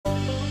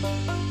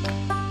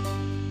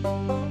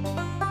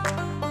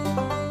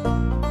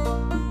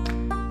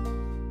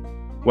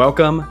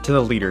Welcome to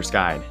The Leader's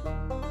Guide,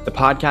 the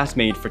podcast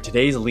made for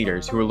today's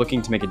leaders who are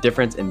looking to make a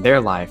difference in their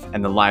life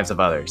and the lives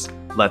of others.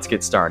 Let's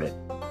get started.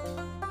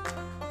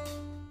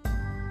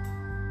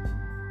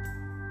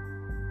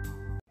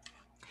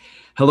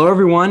 Hello,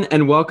 everyone,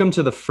 and welcome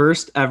to the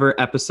first ever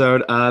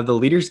episode of The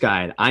Leader's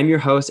Guide. I'm your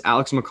host,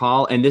 Alex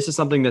McCall, and this is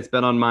something that's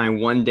been on my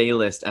one-day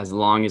list as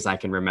long as I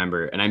can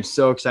remember, and I'm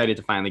so excited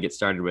to finally get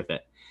started with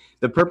it.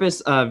 The purpose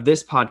of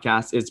this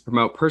podcast is to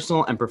promote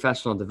personal and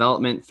professional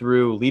development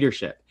through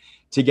leadership.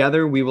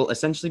 Together, we will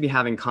essentially be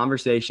having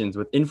conversations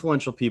with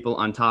influential people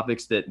on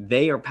topics that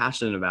they are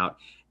passionate about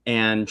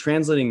and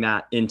translating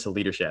that into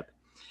leadership.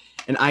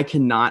 And I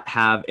cannot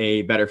have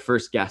a better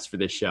first guest for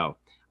this show.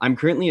 I'm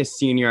currently a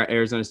senior at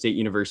Arizona State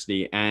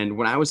University, and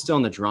when I was still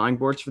on the drawing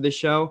boards for this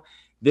show,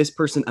 this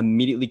person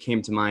immediately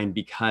came to mind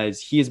because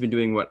he has been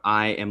doing what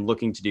I am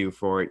looking to do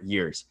for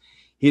years.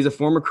 He is a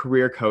former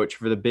career coach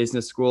for the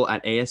business school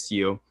at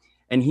ASU,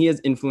 and he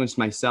has influenced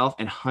myself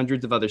and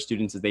hundreds of other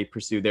students as they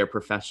pursue their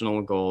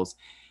professional goals.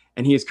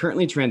 And he is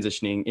currently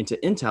transitioning into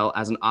Intel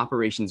as an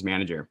operations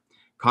manager.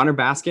 Connor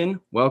Baskin,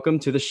 welcome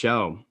to the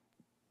show.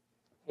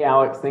 Hey,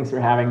 Alex, thanks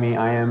for having me.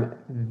 I am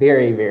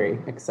very, very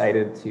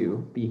excited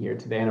to be here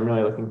today, and I'm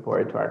really looking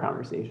forward to our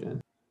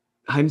conversation.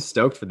 I'm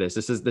stoked for this.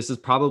 This is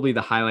probably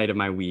the highlight of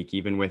my week,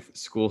 even with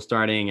school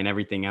starting and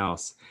everything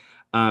else.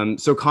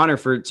 So Connor,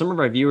 for some of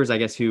our viewers, I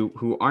guess,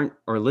 who aren't,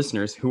 or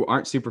listeners who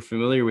aren't super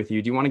familiar with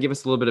you, do you want to give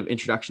us a little bit of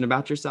introduction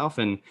about yourself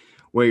and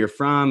where you're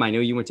from? I know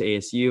you went to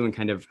ASU and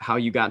kind of how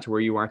you got to where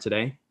you are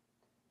today.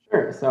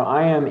 Sure. So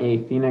I am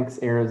a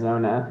Phoenix,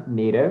 Arizona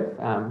native,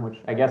 which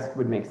I guess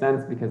would make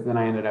sense because then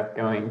I ended up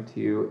going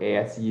to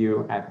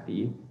ASU at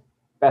the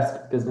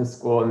best business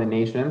school in the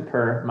nation,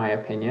 per my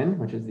opinion,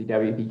 which is the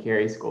W.P.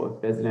 Carey School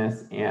of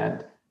Business.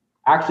 And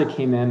actually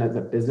came in as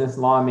a business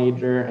law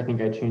major. I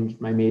think I changed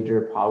my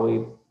major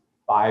probably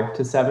 5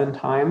 to 7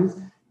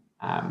 times.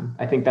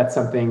 I think that's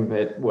something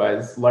that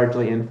was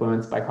largely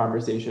influenced by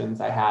conversations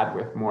I had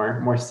with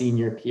more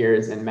senior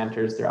peers and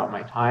mentors throughout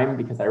my time,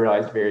 because I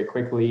realized very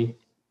quickly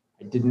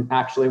I didn't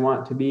actually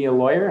want to be a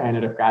lawyer. I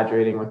ended up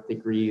graduating with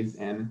degrees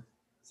in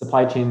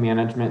supply chain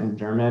management and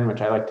German,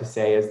 which I like to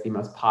say is the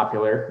most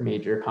popular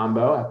major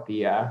combo at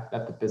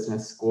the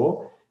business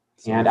school.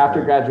 And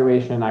after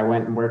graduation, I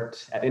went and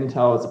worked at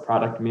Intel as a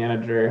product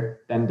manager,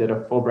 then did a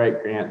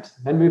Fulbright grant,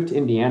 then moved to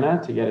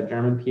Indiana to get a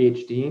German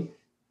PhD,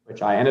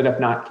 which I ended up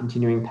not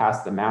continuing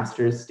past the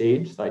master's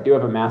stage. So I do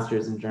have a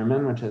master's in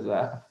German, which is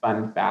a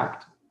fun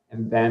fact.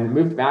 And then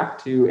moved back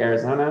to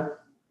Arizona,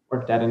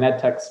 worked at an ed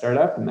tech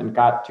startup, and then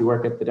got to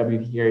work at the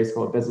W.P. Carey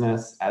School of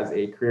Business as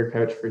a career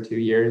coach for 2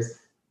 years.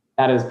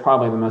 That is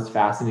probably the most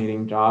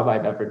fascinating job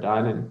I've ever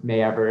done and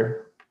may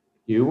ever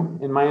do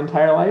in my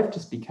entire life,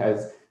 just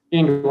because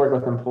getting to work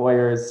with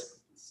employers,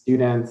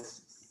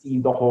 students, see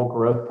the whole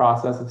growth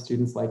process of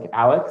students like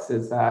Alex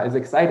is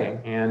exciting.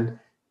 And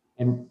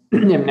am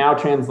now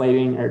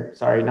transitioning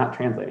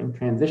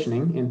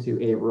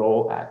into a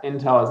role at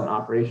Intel as an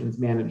operations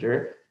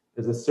manager.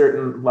 There's a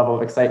certain level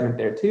of excitement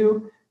there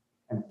too,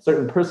 and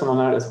certain personal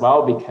note as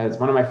well, because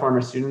one of my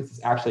former students is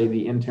actually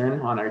the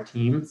intern on our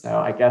team. So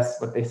I guess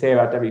what they say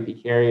about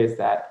W.P. Carey is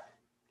that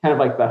kind of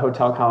like the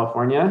Hotel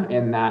California,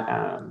 in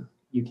that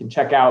you can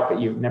check out, but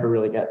you never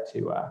really get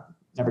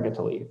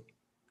to leave.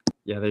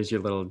 Yeah, there's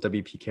your little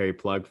W.P. Carey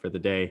plug for the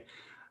day.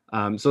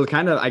 So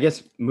kind of, I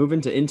guess,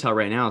 moving to Intel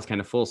right now is kind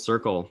of full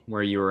circle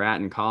where you were at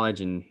in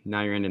college and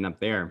now you're ending up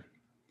there.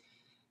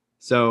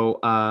 So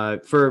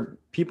for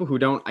people who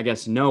don't, I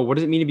guess, know, what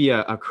does it mean to be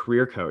a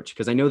career coach?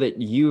 Because I know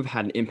that you've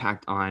had an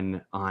impact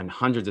on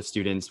hundreds of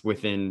students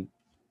within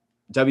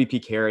W.P.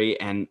 Carey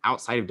and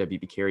outside of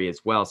W.P. Carey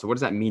as well. So what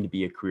does that mean to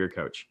be a career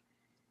coach?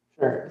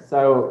 Sure.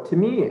 So to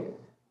me,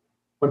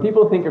 when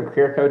people think of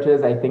career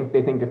coaches, I think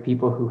they think of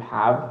people who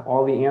have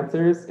all the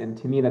answers. And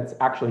to me, that's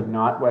actually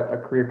not what a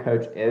career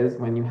coach is.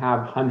 When you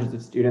have hundreds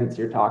of students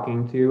you're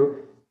talking to,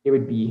 it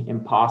would be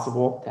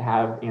impossible to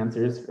have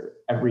answers for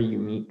every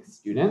unique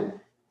student.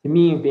 To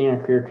me, being a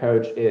career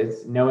coach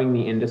is knowing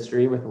the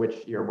industry with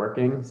which you're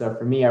working. So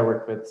for me, I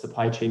work with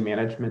supply chain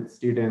management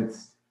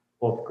students,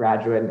 both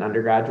graduate and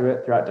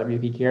undergraduate throughout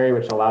W.P. Carey,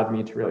 which allowed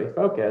me to really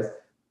focus.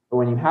 But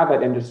when you have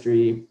that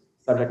industry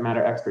subject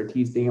matter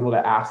expertise, being able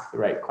to ask the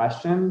right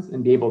questions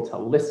and be able to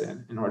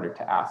listen in order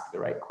to ask the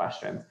right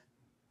questions.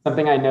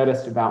 Something I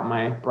noticed about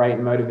my bright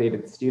and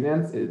motivated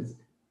students is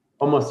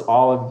almost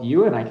all of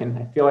you, and I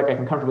feel like I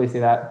can comfortably say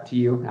that to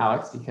you,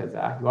 Alex, because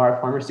you are a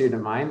former student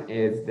of mine,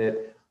 is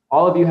that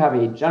all of you have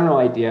a general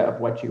idea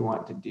of what you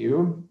want to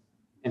do.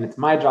 And it's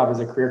my job as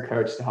a career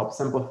coach to help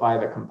simplify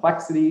the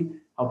complexity,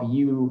 help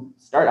you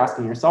start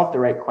asking yourself the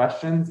right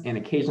questions, and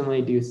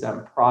occasionally do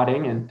some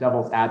prodding and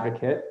devil's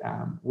advocate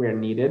where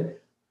needed.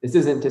 This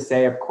isn't to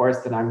say, of course,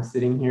 that I'm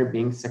sitting here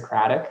being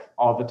Socratic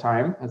all the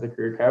time as a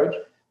career coach.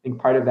 I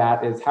think part of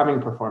that is having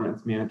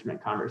performance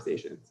management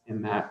conversations,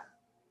 in that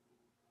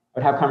I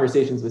would have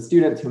conversations with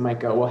students who might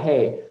go, well,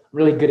 hey, I'm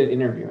really good at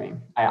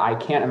interviewing. I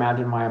can't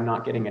imagine why I'm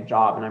not getting a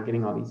job and I'm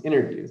getting all these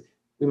interviews.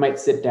 We might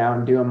sit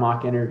down, do a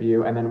mock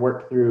interview, and then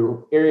work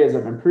through areas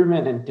of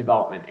improvement and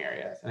development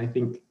areas. And I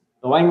think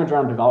the language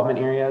around development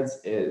areas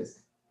is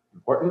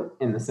important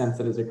in the sense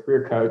that as a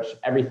career coach,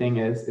 everything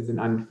is an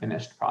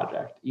unfinished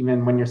project.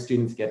 Even when your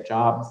students get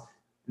jobs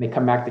and they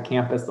come back to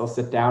campus, they'll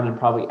sit down and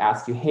probably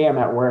ask you, hey, I'm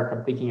at work,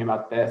 I'm thinking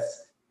about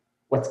this.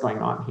 What's going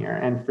on here?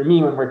 And for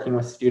me, when working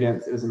with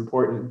students, it was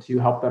important to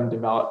help them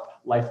develop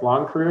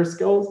lifelong career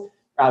skills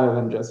rather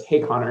than just, hey,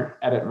 Connor,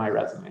 edit my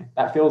resume.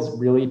 That feels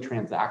really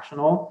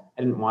transactional.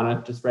 I didn't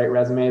want to just write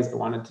resumes. I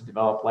wanted to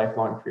develop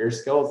lifelong career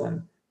skills.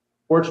 And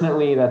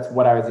fortunately, that's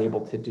what I was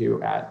able to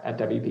do at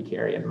WP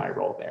Carey in my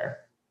role there.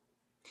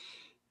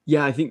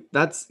 Yeah, I think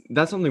that's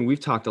something we've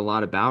talked a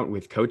lot about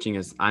with coaching.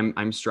 Is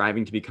I'm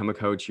striving to become a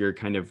coach. You're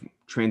kind of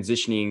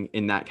transitioning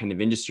in that kind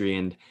of industry,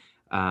 and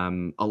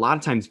a lot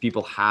of times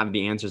people have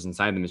the answers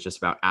inside them. It's just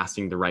about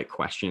asking the right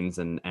questions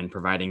and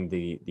providing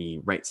the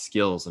right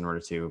skills in order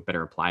to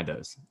better apply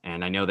those.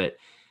 And I know that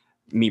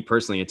me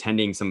personally,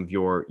 attending some of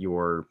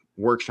your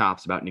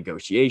workshops about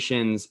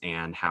negotiations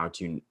and how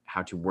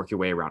to work your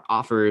way around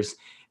offers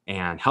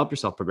and help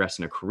yourself progress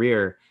in a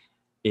career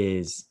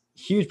is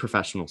huge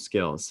professional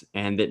skills,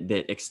 and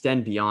that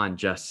extend beyond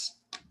just,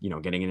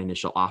 getting an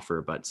initial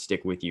offer, but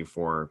stick with you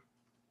for,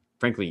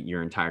 frankly,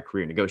 your entire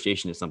career.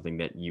 Negotiation is something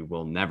that you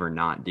will never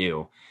not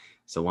do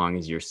so long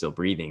as you're still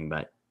breathing.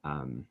 But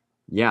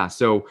yeah,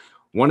 so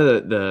one of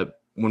the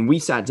when we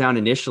sat down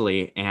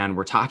initially and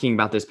we're talking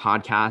about this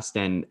podcast,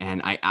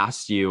 and I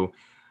asked you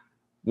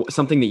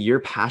something that you're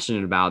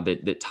passionate about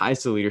that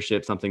ties to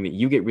leadership, something that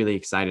you get really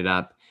excited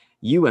up,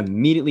 you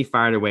immediately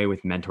fired away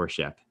with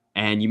mentorship.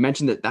 And you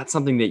mentioned that that's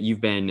something that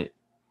you've been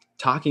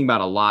talking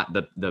about a lot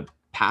the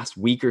past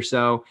week or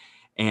so.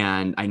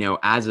 And I know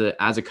as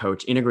a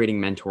coach, integrating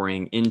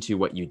mentoring into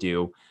what you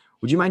do,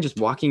 would you mind just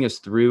walking us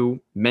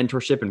through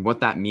mentorship and what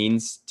that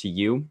means to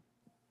you?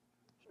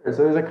 Sure.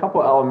 So there's a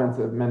couple elements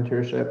of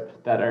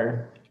mentorship that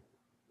are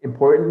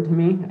important to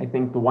me. I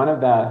think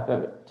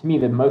to me,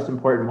 the most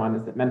important one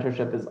is that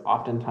mentorship is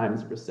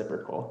oftentimes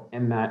reciprocal,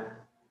 in that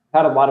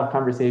I've had a lot of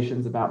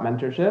conversations about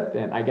mentorship,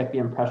 and I get the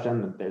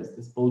impression that there's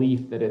this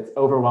belief that it's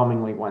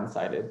overwhelmingly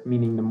one-sided,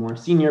 meaning the more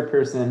senior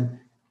person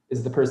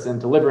is the person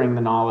delivering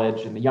the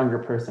knowledge and the younger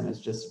person is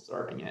just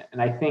absorbing it.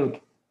 And I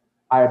think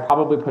I would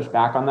probably push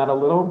back on that a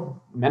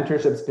little.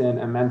 Mentorship's been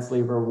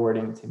immensely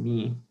rewarding to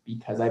me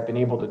because I've been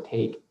able to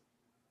take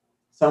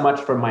so much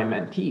from my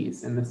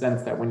mentees, in the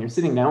sense that when you're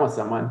sitting down with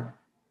someone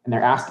and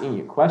they're asking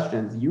you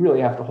questions, you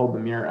really have to hold the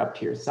mirror up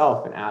to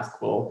yourself and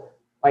ask, well,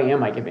 why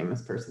am I giving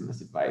this person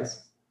this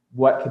advice?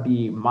 What could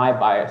be my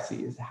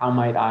biases? How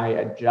might I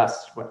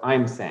adjust what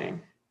I'm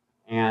saying?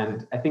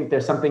 And I think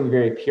there's something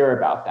very pure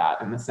about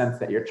that, in the sense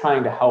that you're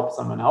trying to help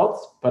someone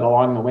else, but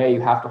along the way,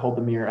 you have to hold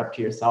the mirror up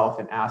to yourself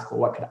and ask, well,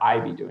 what could I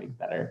be doing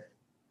better?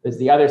 There's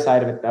the other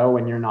side of it, though,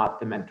 when you're not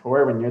the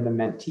mentor, when you're the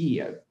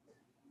mentee, of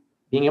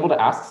being able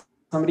to ask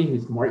somebody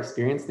who's more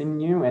experienced than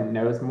you and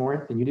knows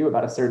more than you do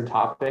about a certain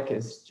topic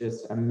is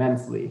just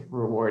immensely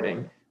rewarding.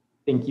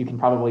 I think you can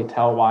probably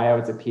tell why I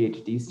was a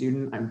PhD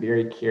student. I'm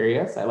very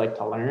curious. I like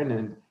to learn.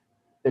 And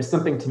there's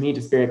something to me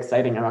just very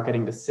exciting about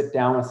getting to sit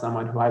down with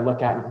someone who I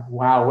look at and go,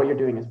 wow, what you're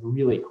doing is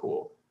really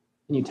cool.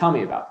 Can you tell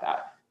me about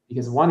that?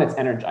 Because one, it's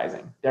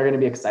energizing. They're going to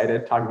be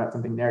excited talking about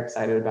something they're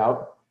excited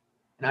about.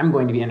 And I'm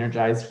going to be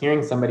energized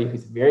hearing somebody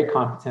who's very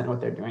competent at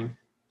what they're doing,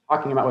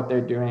 talking about what they're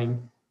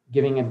doing,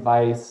 giving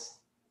advice,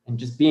 and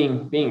just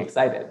being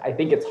excited. I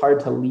think it's hard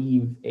to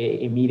leave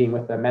a meeting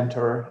with a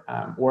mentor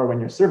or when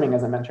you're serving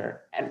as a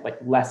mentor and like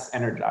less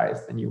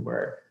energized than you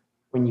were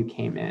when you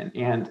came in.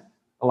 And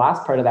the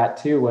last part of that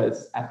too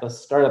was, at the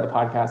start of the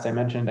podcast, I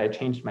mentioned I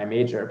changed my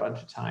major a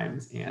bunch of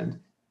times, and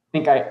I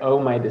think I owe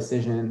my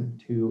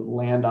decision to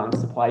land on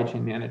supply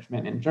chain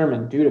management in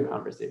German due to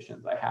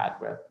conversations I had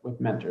with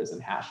mentors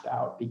and hashed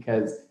out.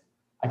 Because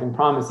I can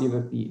promise you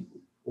that the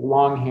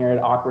long-haired,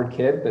 awkward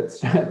kid that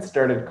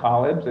started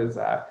college is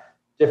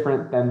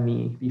different than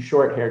the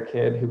short-haired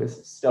kid who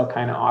was still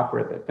kind of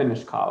awkward that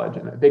finished college.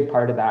 And a big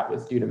part of that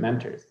was due to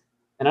mentors.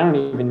 And I don't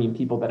even mean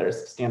people that are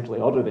substantially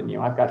older than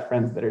you. I've got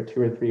friends that are 2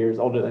 or 3 years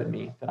older than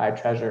me that I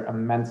treasure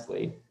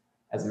immensely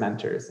as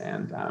mentors,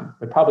 and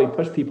would probably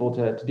push people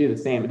to do the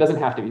same. It doesn't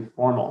have to be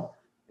formal.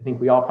 I think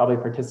we all probably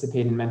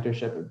participate in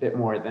mentorship a bit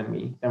more than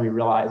we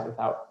realize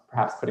without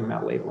perhaps putting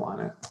that label on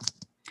it.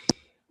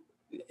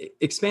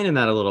 Expand on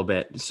that a little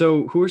bit.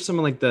 So who are some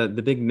of like the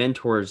big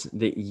mentors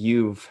that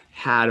you've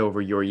had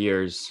over your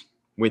years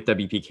with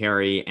WP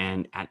Carey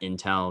and at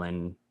Intel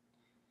and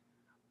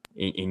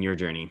in your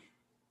journey?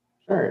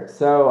 Sure.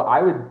 So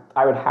I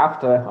would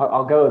have to,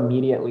 I'll go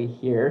immediately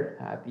here.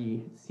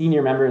 The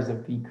senior members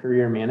of the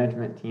career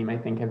management team, I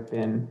think, have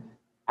been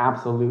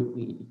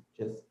absolutely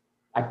just,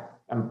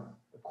 I'm,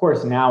 of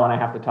course, now when I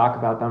have to talk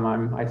about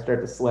them, I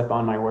start to slip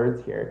on my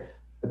words here.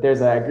 But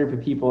there's a group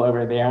of people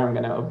over there, I'm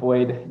going to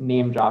avoid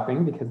name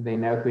dropping because they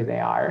know who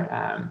they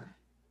are,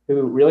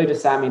 who really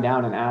just sat me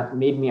down and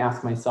made me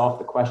ask myself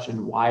the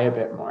question, why, a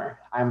bit more.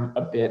 I'm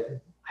a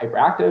bit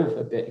hyperactive,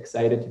 a bit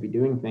excited to be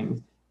doing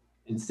things.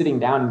 And sitting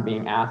down and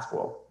being asked,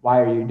 well, why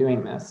are you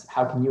doing this?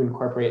 How can you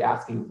incorporate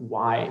asking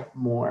why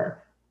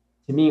more?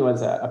 to me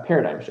was a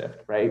paradigm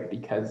shift, right?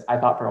 Because I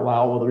thought for a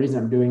while, well, the reason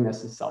I'm doing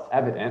this is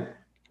self-evident.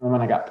 And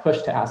when I got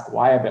pushed to ask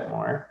why a bit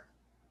more,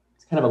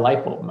 it's kind of a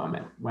light bulb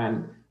moment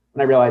when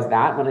I realized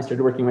that. When I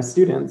started working with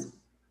students,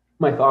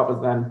 my thought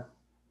was then,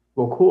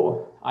 well,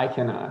 cool, I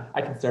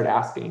can start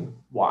asking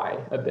why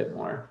a bit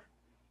more.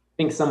 I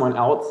think someone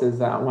else is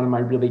one of my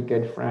really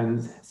good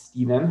friends,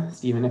 Stephen.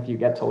 Stephen, if you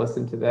get to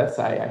listen to this,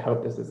 I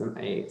hope this isn't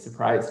a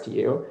surprise to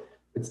you.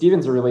 But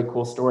Stephen's a really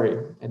cool story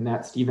in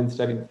that Stephen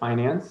studied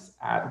finance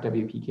at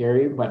WP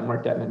Carey, went and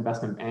worked at an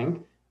investment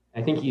bank.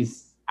 I think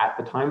he's, at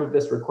the time of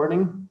this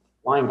recording,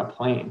 flying a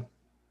plane,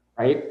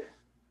 right?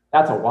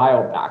 That's a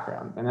wild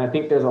background. And I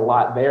think there's a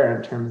lot there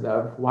in terms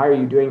of why are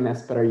you doing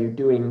this, but are you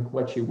doing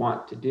what you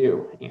want to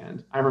do?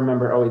 And I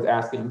remember always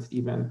asking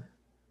Stephen,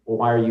 well,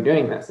 why are you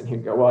doing this? And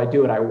he'd go, well, I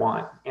do what I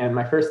want. And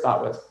my first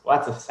thought was, well,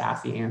 that's a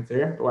sassy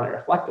answer. But when I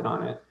reflected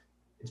on it,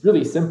 it's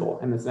really simple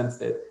in the sense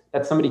that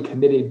that's somebody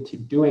committed to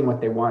doing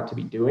what they want to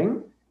be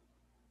doing.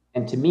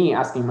 And to me,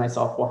 asking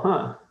myself,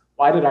 well,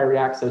 why did I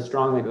react so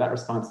strongly to that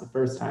response the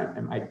first time?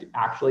 Am I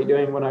actually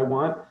doing what I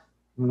want?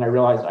 When I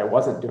realized I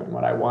wasn't doing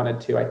what I wanted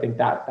to, I think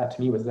that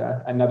to me was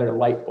another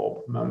light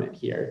bulb moment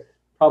here.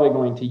 Probably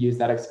going to use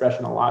that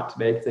expression a lot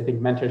today because I think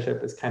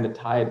mentorship is kind of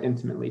tied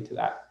intimately to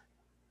that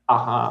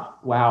aha,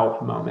 wow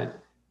moment.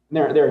 And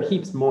there are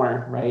heaps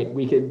more, right?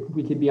 We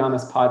could be on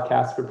this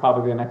podcast for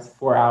probably the next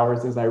 4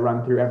 hours as I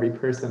run through every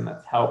person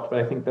that's helped, but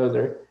I think those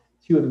are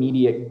two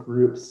immediate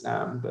groups,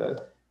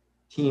 the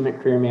team at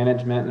Career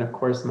Management, and of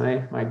course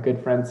my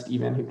good friend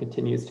Stephen, who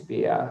continues to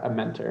be a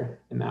mentor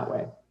in that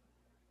way.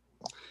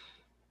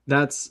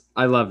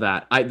 I love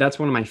that. That's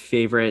one of my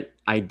favorite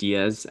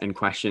ideas and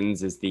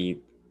questions is the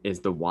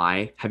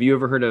why. Have you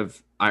ever heard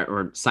of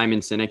or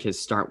Simon Sinek, his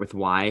Start With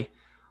Why,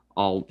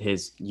 all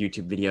his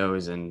YouTube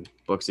videos and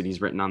books that he's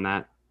written on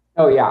that?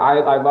 Oh yeah,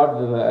 I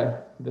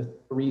love the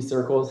 3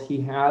 circles he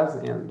has,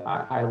 and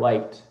I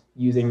liked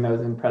using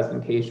those in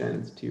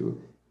presentations to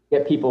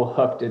get people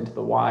hooked into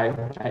the why.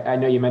 I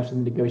know you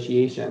mentioned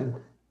negotiation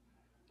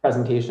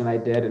presentation I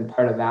did, and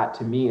part of that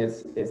to me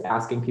is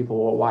asking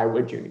people, well, why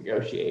would you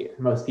negotiate?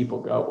 Most people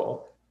go,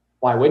 well,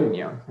 why wouldn't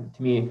you? And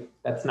to me,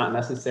 that's not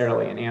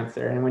necessarily an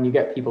answer. And when you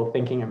get people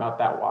thinking about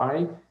that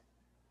why,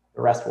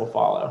 the rest will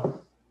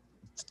follow.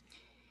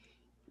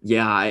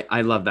 Yeah,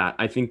 I love that.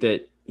 I think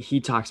that he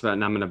talks about,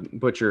 and I'm going to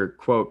butcher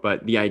quote,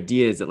 but the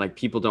idea is that like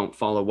people don't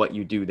follow what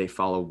you do, they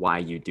follow why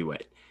you do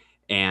it.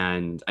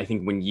 And I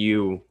think when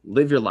you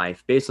live your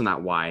life based on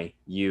that why,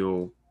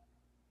 you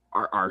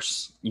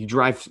you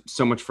drive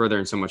so much further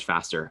and so much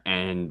faster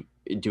and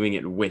doing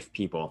it with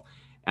people.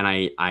 And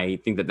I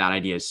think that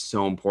idea is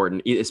so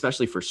important,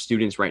 especially for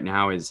students right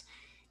now, is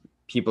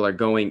people are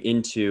going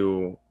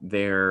into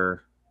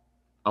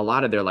a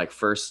lot of their like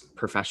first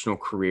professional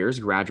careers,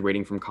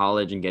 graduating from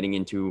college and getting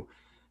into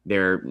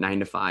their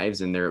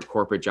 9-to-5s and their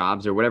corporate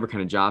jobs or whatever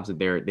kind of jobs that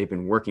they've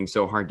been working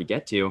so hard to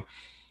get to.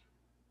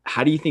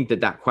 How do you think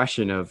that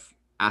question of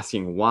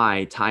asking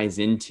why ties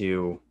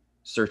into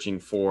searching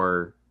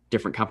for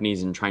different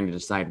companies and trying to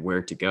decide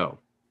where to go?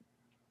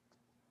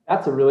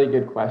 That's a really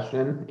good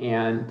question.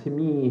 And to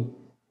me,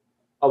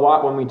 a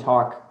lot when we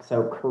talk,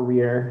 so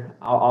career,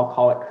 I'll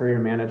call it career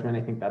management.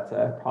 I think that's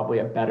probably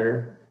a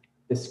better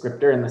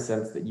descriptor in the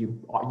sense that you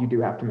do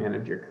have to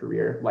manage your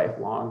career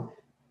lifelong.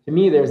 To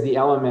me, there's the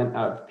element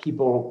of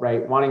people,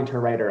 right, wanting to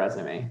write a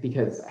resume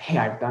because, hey,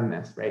 I've done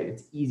this, right?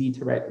 It's easy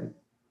to write.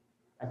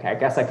 Okay, I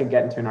guess I could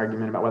get into an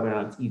argument about whether or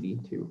not it's easy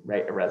to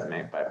write a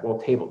resume, but we'll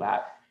table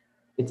that.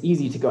 It's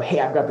easy to go, hey,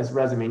 I've got this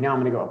resume, now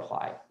I'm going to go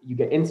apply. You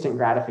get instant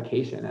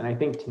gratification. And I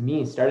think to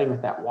me, starting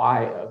with that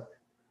why of,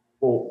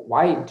 well,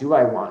 why do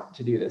I want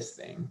to do this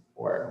thing?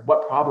 Or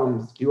what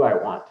problems do I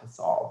want to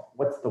solve?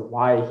 What's the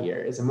why here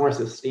is a more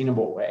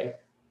sustainable way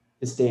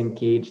to stay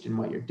engaged in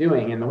what you're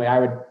doing. And the way I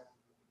would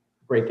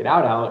break it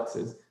out, Alex,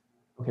 is,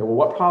 okay, well,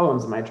 what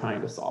problems am I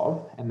trying to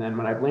solve? And then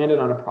when I've landed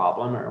on a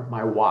problem or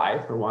my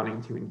why for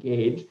wanting to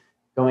engage,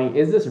 going,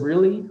 is this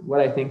really what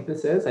I think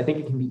this is? I think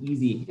it can be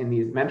easy in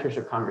these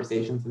mentorship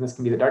conversations, and this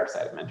can be the dark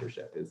side of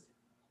mentorship, is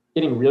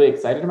getting really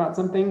excited about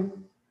something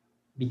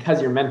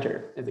because your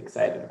mentor is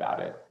excited about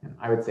it. And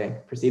I would say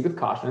proceed with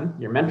caution.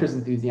 Your mentor's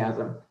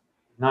enthusiasm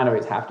does not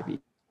always have to be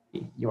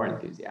your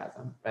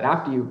enthusiasm. But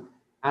after you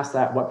ask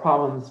that, what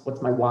problems,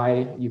 what's my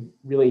why, you've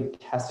really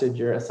tested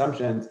your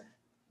assumptions,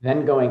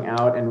 then going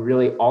out and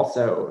really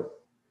also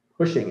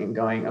pushing and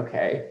going,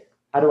 okay,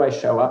 how do I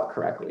show up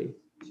correctly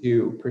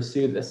to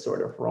pursue this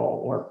sort of role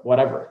or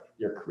whatever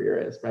your career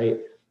is, right?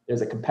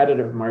 There's a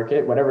competitive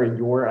market, whatever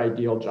your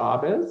ideal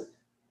job is,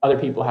 other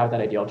people have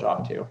that ideal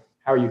job too.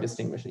 How are you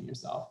distinguishing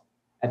yourself?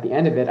 At the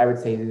end of it, I would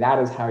say that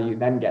is how you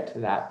then get to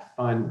that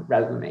fun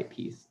resume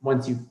piece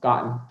once you've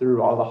gotten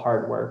through all the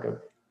hard work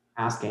of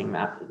asking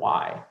that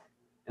why.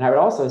 And I would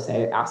also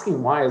say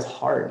asking why is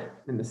hard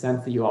in the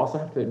sense that you also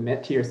have to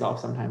admit to yourself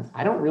sometimes,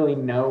 I don't really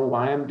know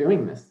why I'm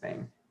doing this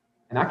thing.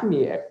 And that can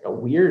be a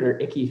weird or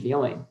icky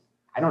feeling.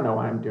 I don't know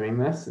why I'm doing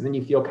this. And then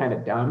you feel kind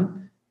of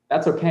dumb.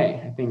 That's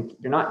okay. I think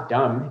you're not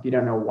dumb if you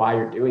don't know why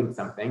you're doing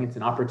something. It's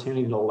an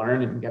opportunity to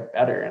learn and get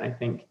better. And I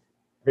think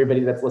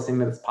everybody that's listening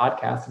to this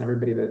podcast and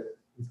everybody that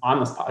is on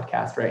this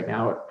podcast right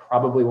now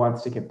probably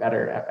wants to get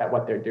better at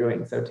what they're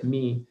doing. So to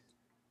me,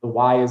 the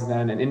why is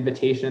then an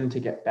invitation to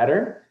get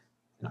better,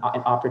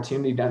 an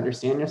opportunity to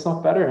understand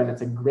yourself better. And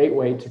it's a great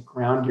way to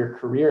ground your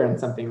career in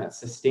something that's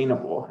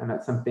sustainable and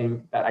that's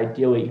something that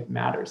ideally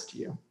matters to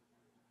you.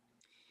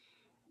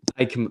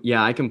 I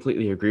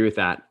completely agree with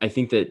that. I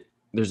think that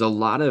there's a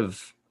lot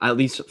of, at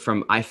least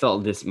I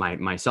felt this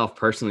myself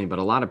personally, but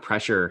a lot of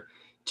pressure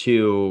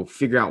to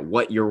figure out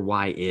what your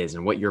why is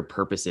and what your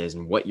purpose is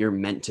and what you're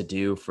meant to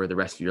do for the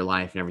rest of your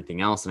life and everything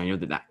else. And I know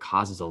that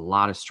causes a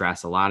lot of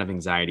stress, a lot of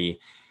anxiety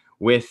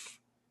with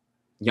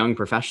young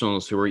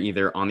professionals who are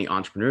either on the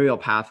entrepreneurial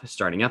path,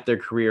 starting up their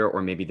career,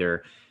 or maybe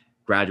they're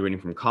graduating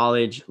from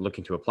college,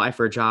 looking to apply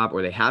for a job,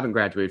 or they haven't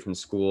graduated from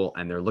school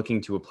and they're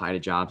looking to apply to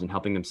jobs and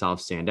helping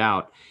themselves stand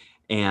out.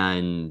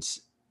 And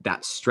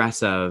that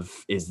stress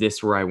of, is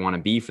this where I want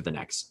to be for the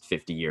next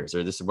 50 years?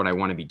 Or this is what I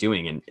want to be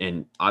doing?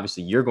 And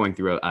obviously you're going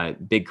through a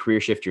big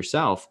career shift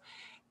yourself.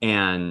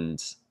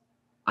 And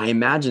I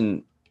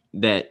imagine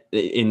that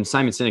in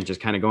Simon Sinek,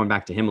 just kind of going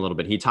back to him a little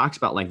bit, he talks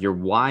about like your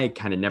why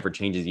kind of never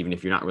changes, even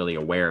if you're not really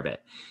aware of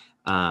it.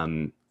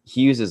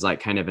 He uses like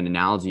kind of an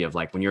analogy of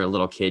like when you're a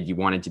little kid, you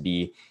wanted to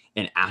be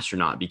an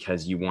astronaut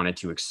because you wanted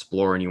to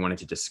explore and you wanted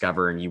to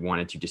discover and you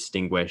wanted to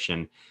distinguish,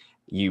 and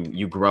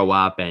you grow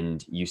up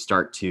and you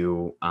start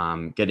to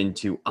get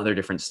into other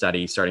different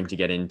studies, starting to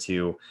get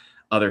into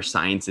other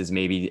sciences,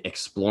 maybe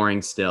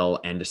exploring still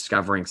and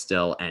discovering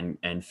still,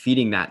 and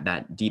feeding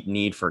that deep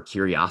need for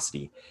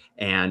curiosity,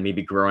 and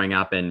maybe growing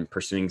up and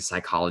pursuing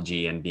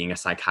psychology and being a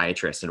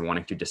psychiatrist and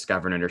wanting to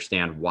discover and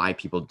understand why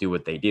people do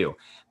what they do.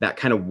 That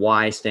kind of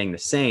why staying the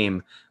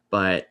same,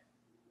 but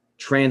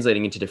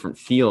translating into different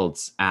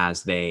fields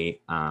as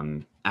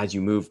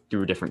you move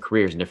through different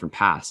careers and different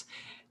paths.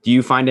 Do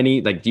you find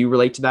do you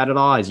relate to that at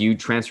all as you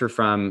transfer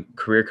from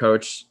career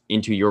coach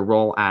into your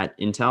role at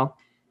Intel?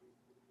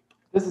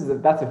 That's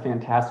a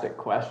fantastic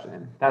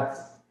question. That's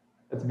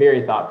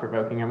very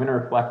thought-provoking. I'm going to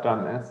reflect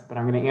on this, but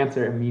I'm going to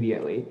answer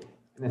immediately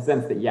in the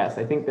sense that, yes,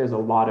 I think there's a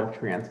lot of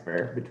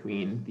transfer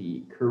between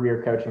the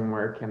career coaching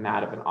work and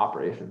that of an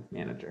operations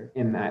manager,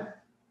 in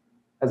that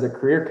as a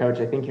career coach,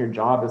 I think your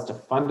job is to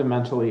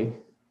fundamentally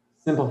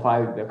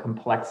simplify the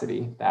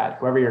complexity that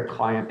whoever your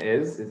client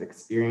is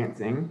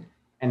experiencing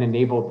and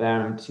enable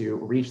them to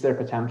reach their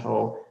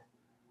potential,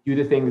 do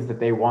the things that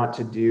they want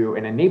to do,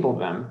 and enable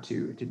them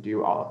to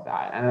do all of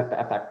that. And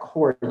at that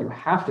core, you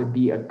have to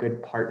be a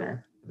good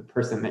partner to the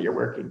person that you're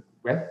working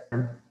with.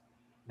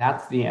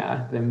 That's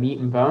the meat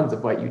and bones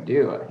of what you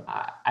do.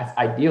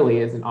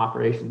 Ideally, as an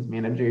operations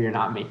manager, you're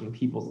not making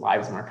people's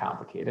lives more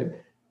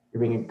complicated.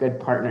 You're being a good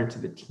partner to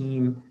the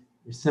team.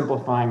 You're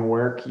simplifying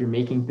work. You're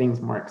making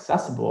things more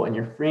accessible, and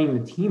you're freeing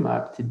the team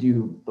up to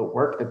do the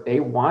work that they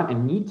want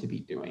and need to be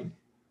doing.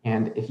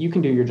 And if you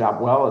can do your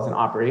job well as an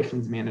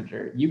operations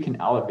manager, you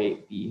can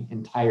elevate the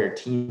entire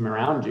team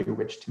around you,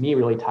 which to me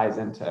really ties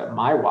into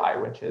my why,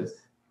 which is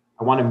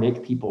I want to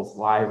make people's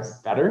lives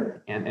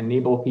better and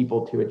enable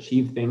people to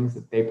achieve things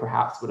that they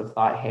perhaps would have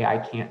thought, hey, I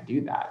can't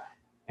do that.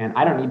 And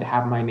I don't need to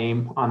have my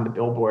name on the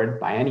billboard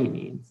by any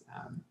means.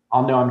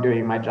 I'll know I'm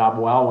doing my job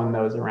well when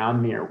those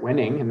around me are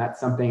winning. And that's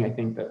something I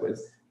think that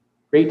was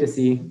great to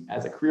see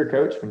as a career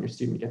coach, when your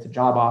student gets a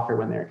job offer,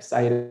 when they're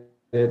excited,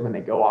 when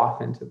they go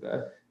off into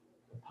the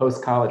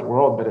post-college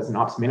world. But as an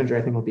ops manager,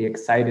 I think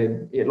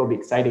it'll be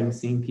exciting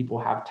seeing people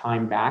have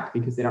time back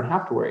because they don't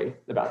have to worry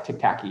about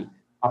tick-tacky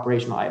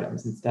operational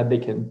items. Instead, they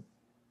can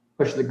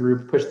push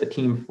the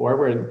team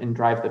forward and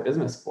drive the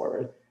business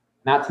forward. And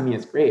that to me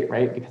is great,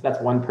 right? Because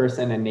that's one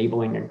person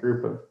enabling a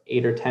group of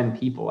 8 or 10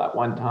 people at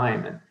one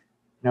time. And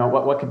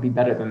what could be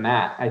better than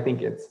that? I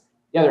think it's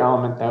the other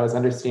element, though, is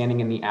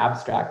understanding in the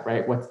abstract,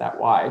 right? What's that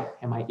why?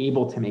 Am I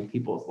able to make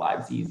people's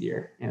lives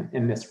easier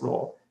in this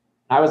role?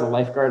 I was a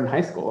lifeguard in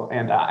high school,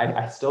 and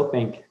I still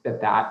think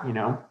that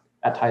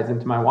ties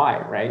into my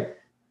why, right?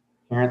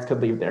 Parents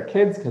could leave their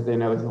kids because they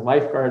know as a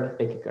lifeguard,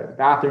 they could go to the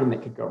bathroom, they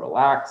could go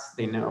relax.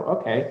 They know,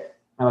 okay,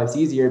 my life's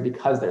easier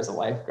because there's a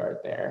lifeguard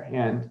there.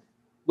 And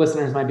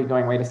listeners might be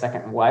going, wait a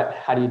second, what?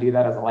 How do you do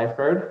that as a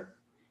lifeguard?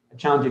 I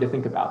challenge you to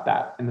think about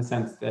that in the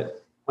sense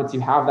that once you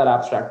have that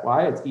abstract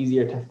why, it's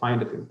easier to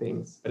find it in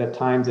things. But at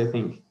times, I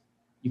think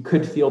you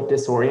could feel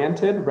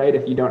disoriented, right?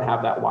 If you don't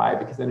have that why,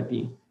 because then it'd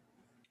be,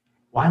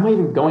 why am I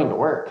even going to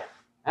work?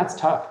 That's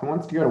tough. Who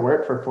wants to go to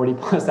work for 40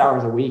 plus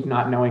hours a week,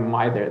 not knowing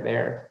why they're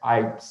there?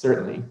 I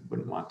certainly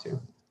wouldn't want to.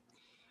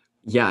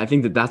 Yeah, I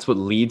think that's what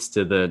leads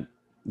to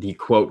the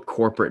quote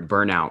corporate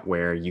burnout,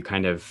 where you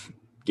kind of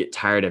get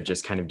tired of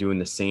just kind of doing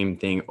the same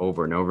thing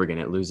over and over again.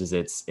 It loses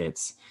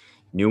its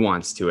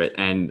nuance to it.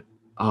 And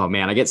oh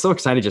man, I get so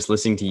excited just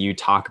listening to you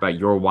talk about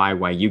your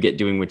why you get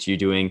doing what you're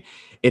doing.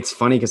 It's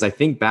funny because I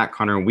think back,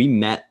 Connor, we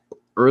met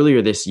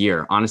earlier this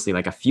year, honestly,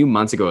 like a few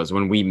months ago is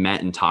when we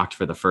met and talked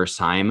for the first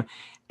time.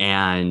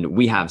 And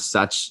we have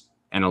such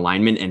an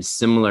alignment and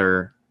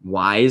similar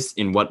whys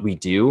in what we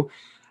do.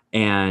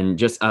 and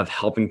just of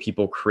helping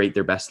people create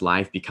their best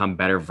life, become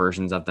better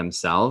versions of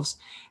themselves.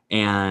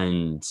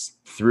 And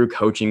through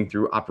coaching,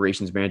 through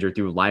operations manager,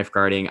 through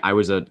lifeguarding, I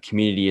was a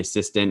community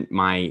assistant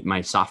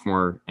my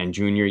sophomore and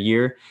junior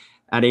year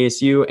at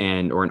ASU,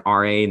 or an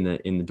RA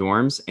in the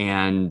dorms.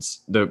 And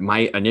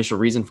my initial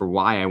reason for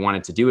why I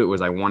wanted to do it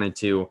was I wanted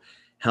to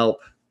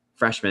help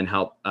freshmen,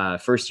 help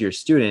first year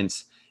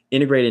students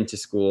integrate into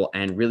school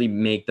and really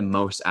make the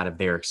most out of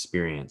their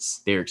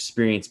experience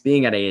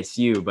being at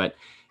ASU. But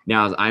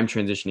now, as I'm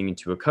transitioning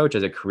into a coach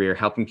as a career,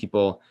 helping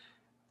people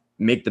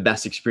make the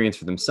best experience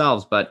for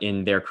themselves, but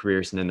in their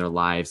careers and in their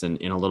lives, and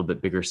in a little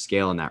bit bigger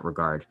scale in that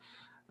regard,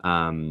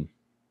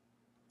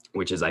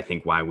 which is, I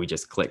think, why we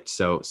just clicked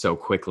so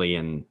quickly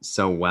and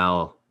so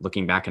well,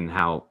 looking back on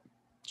how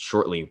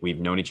shortly we've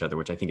known each other,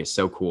 which I think is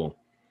so cool.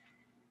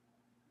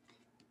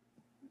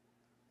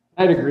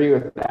 I'd agree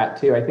with that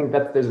too. I think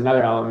that there's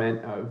another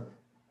element of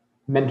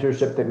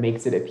mentorship that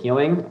makes it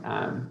appealing.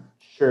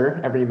 Sure,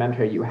 every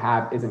mentor you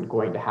have isn't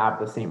going to have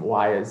the same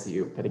why as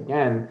you, but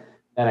again,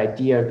 that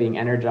idea of being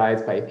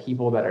energized by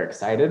people that are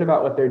excited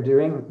about what they're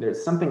doing,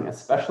 there's something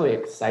especially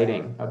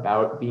exciting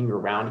about being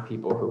around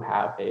people who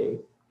have a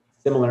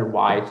similar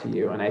why to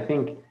you. And I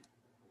think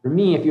for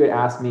me, if you had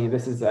asked me,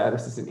 this is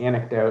an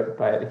anecdote,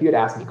 but if you had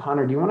asked me,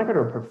 Connor, do you want to go to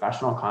a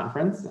professional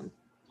conference and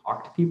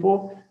talk to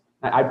people?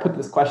 I'd put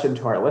this question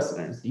to our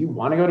listeners. Do you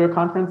want to go to a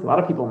conference? A lot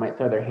of people might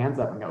throw their hands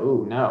up and go,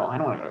 oh, no, I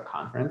don't want to go to a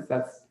conference.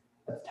 That's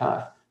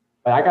tough.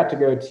 But I got to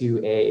go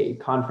to a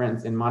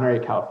conference in Monterey,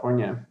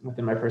 California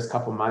within my first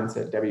couple months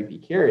at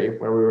WP Carey,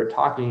 where we were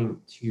talking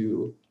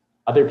to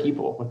other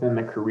people within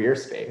the career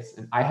space.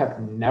 And I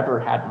have never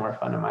had more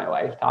fun in my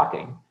life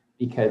talking,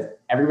 because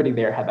everybody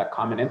there had that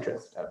common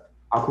interest of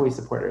how can we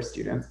support our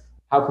students?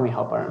 How can we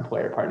help our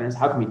employer partners?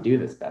 How can we do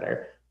this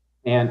better?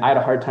 And I had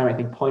a hard time, I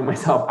think, pulling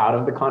myself out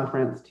of the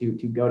conference to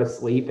go to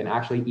sleep and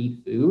actually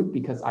eat food,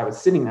 because I was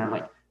sitting there, I'm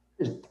like,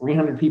 there's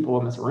 300 people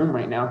in this room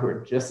right now who are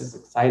just as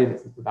excited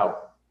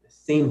about the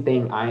same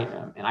thing I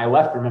am. And I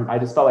left, remember, I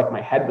just felt like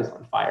my head was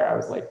on fire. I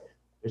was like,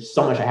 there's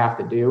so much I have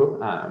to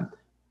do.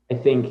 I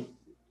think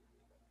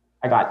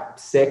I got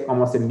sick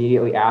almost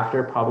immediately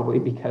after, probably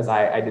because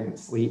I didn't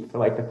sleep for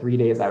like the 3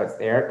 days I was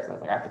there, because I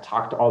was like, I have to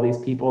talk to all these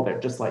people. They're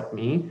just like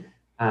me.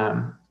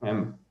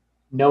 And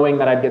knowing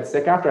that I'd get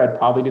sick after, I'd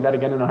probably do that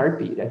again in a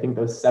heartbeat. I think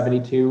those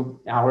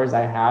 72 hours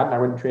I had, I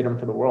wouldn't trade them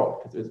for the world,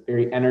 because it was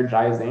very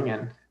energizing.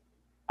 And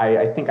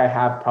I think I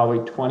have probably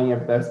 20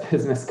 of those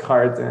business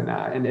cards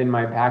and in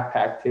my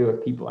backpack too,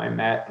 of people I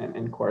met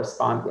and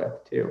correspond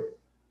with too.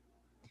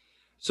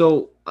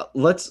 So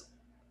let's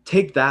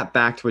take that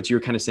back to what you were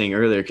kind of saying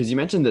earlier, because you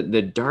mentioned that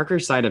the darker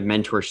side of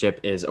mentorship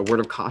is a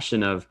word of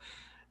caution of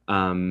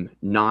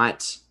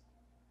not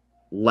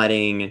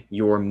letting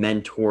your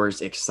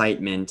mentor's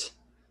excitement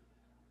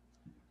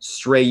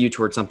stray you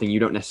towards something you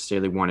don't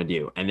necessarily want to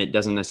do, and it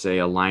doesn't necessarily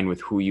align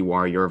with who you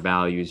are, your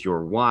values,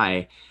 your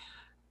why.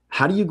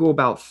 How do you go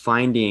about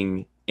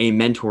finding a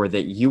mentor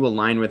that you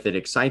align with, that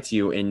excites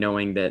you, and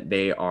knowing that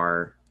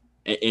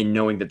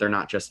they're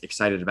not just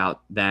excited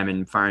about them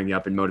and firing you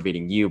up and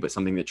motivating you, but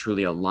something that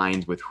truly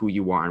aligns with who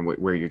you are and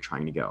where you're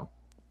trying to go?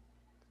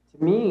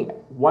 To me,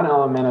 one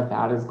element of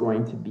that is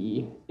going to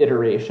be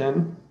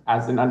iteration.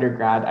 As an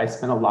undergrad, I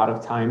spent a lot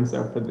of time,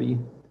 so for the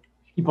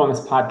people on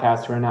this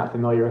podcast who are not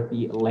familiar with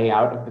the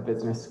layout of the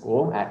business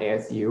school at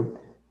ASU,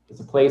 it's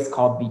a place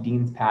called the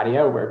Dean's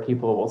Patio, where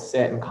people will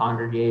sit and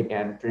congregate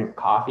and drink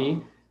coffee.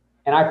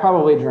 And I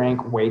probably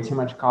drank way too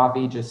much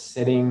coffee just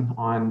sitting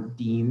on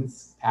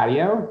Dean's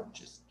Patio,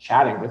 just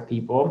chatting with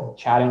people,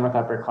 chatting with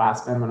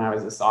upperclassmen when I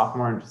was a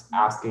sophomore, and just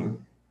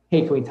asking,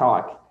 hey, can we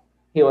talk?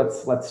 Hey,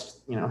 let's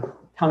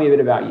tell me a bit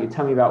about you.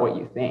 Tell me about what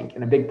you think.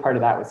 And a big part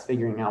of that was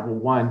figuring out, well,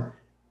 one,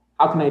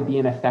 how can I be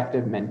an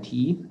effective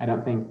mentee? I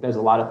don't think there's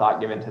a lot of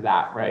thought given to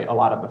that, right? A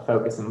lot of the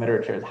focus in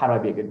literature is how do I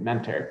be a good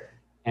mentor?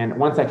 And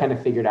once I kind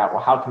of figured out,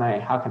 well, how can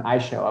I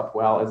show up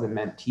well as a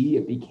mentee,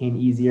 it became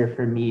easier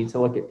for me to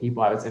look at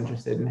people I was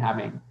interested in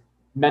having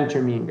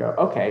mentor me and go,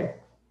 okay,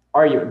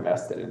 are you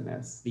invested in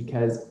this?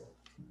 Because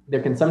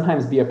there can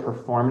sometimes be a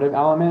performative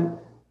element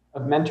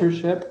of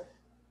mentorship,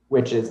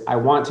 which is I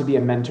want to be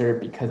a mentor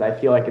because I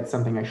feel like it's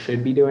something I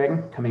should be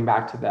doing. Coming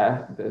back to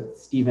the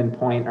Stephen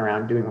point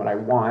around doing what I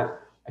want,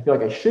 I feel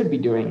like I should be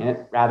doing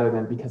it rather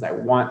than because I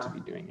want to be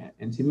doing it.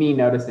 And to me,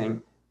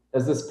 noticing,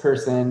 does this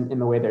person, in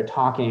the way they're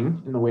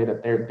talking, in the way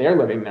that they're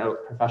living their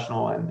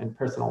professional and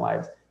personal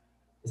lives,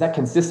 is that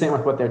consistent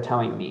with what they're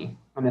telling me?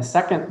 And the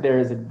second there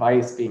is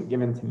advice being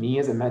given to me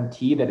as a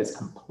mentee that is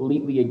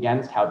completely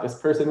against how this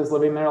person is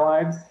living their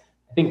lives,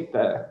 I think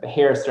the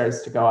hair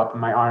starts to go up in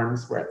my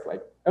arms, where it's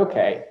like,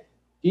 okay,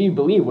 do you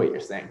believe what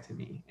you're saying to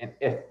me? And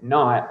if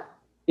not,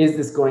 is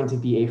this going to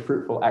be a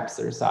fruitful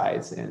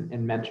exercise in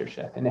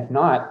mentorship? And if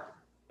not,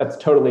 that's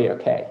totally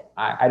okay.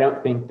 I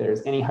don't think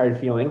there's any hard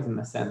feelings, in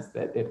the sense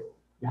that if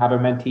you have a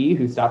mentee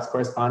who stops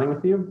corresponding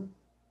with you,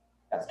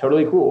 that's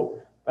totally cool.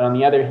 But on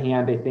the other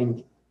hand, I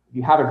think if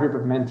you have a group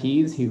of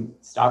mentees who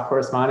stop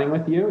corresponding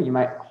with you, you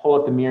might hold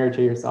up the mirror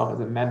to yourself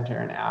as a mentor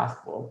and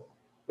ask, well,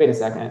 wait a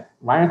second,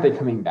 why aren't they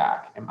coming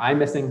back? Am I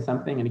missing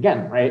something? And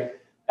again, right,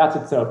 that's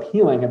what's so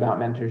appealing about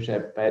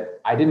mentorship. But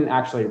I didn't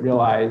actually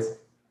realize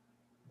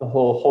the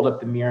whole hold up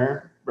the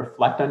mirror,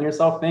 reflect on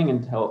yourself thing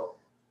until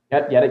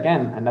yet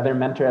again, another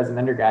mentor as an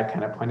undergrad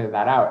kind of pointed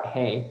that out.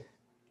 Hey,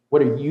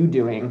 what are you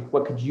doing?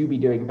 What could you be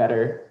doing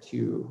better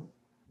to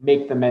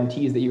make the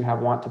mentees that you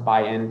have want to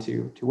buy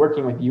into to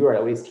working with you, or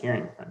at least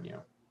hearing from you?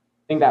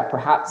 I think that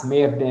perhaps may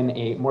have been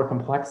a more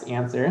complex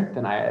answer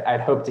than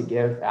I'd hoped to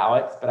give,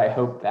 Alex, but I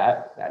hope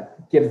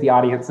that gives the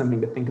audience something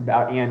to think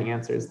about and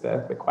answers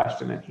the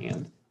question at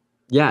hand.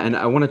 Yeah, and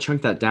I want to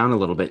chunk that down a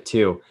little bit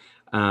too.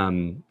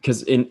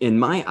 Because in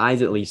my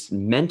eyes, at least,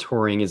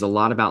 mentoring is a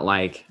lot about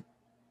like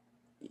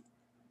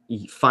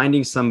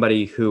finding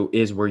somebody who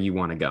is where you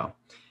want to go.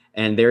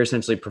 And they're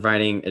essentially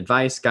providing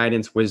advice,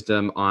 guidance,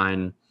 wisdom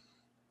on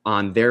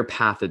their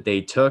path that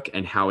they took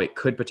and how it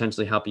could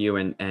potentially help you,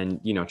 and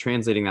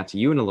translating that to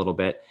you in a little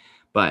bit.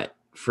 But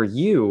for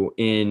you,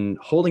 in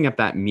holding up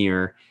that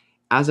mirror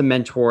as a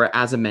mentor,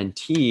 as a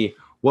mentee,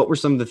 what were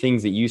some of the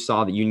things that you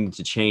saw that you needed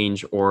to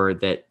change, or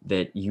that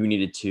you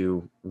needed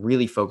to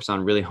really focus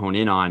on, really hone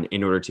in on,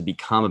 in order to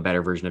become a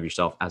better version of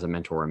yourself as a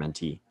mentor or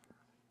mentee?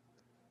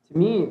 To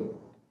me,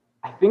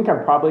 I think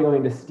I'm probably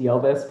going to steal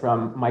this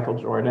from Michael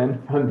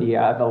Jordan from the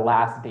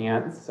Last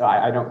Dance. So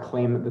I don't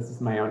claim that this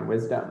is my own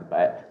wisdom,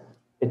 but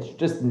it's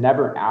just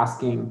never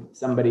asking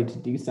somebody to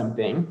do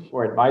something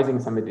or advising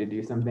somebody to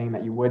do something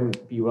that you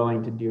wouldn't be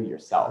willing to do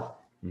yourself.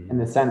 In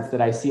the sense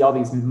that I see all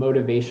these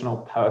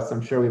motivational posts.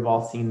 I'm sure we've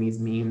all seen these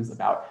memes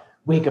about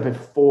wake up at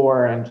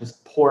 4 and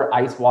just pour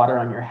ice water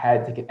on your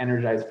head to get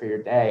energized for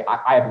your day.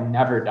 I have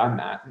never done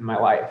that in my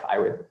life. I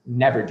would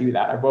never do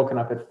that. I've woken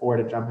up at 4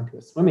 to jump into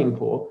a swimming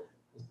pool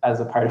as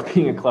a part of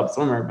being a club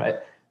swimmer,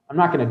 but I'm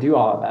not going to do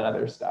all of that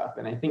other stuff.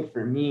 And I think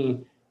for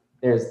me,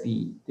 there's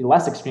the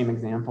less extreme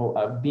example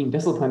of being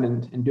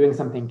disciplined and doing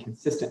something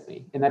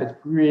consistently. And that it's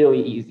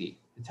really easy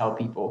to tell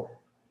people,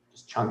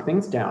 just chunk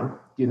things down,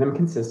 do them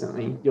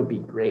consistently, you'll be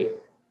great.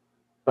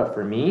 But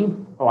for me,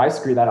 I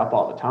screw that up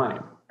all the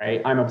time, right?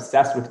 I'm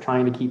obsessed with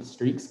trying to keep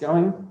streaks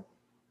going.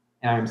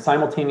 And I'm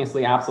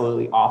simultaneously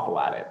absolutely awful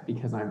at it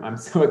because I'm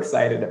so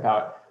excited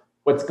about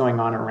what's going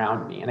on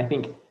around me. And I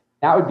think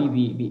that would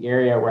be the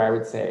area where I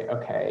would say,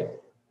 okay,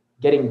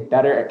 getting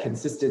better at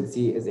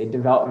consistency is a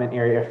development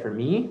area for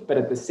me, but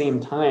at the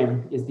same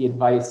time is the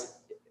advice.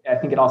 I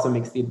think it also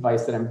makes the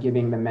advice that I'm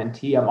giving the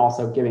mentee, I'm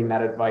also giving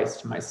that advice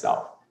to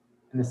myself.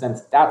 In the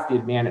sense, that's the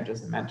advantage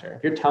as a mentor.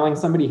 If you're telling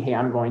somebody, hey,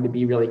 I'm going to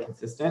be really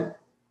consistent,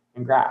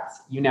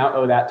 congrats. You now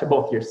owe that to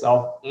both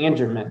yourself and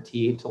your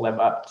mentee to live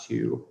up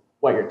to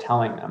what you're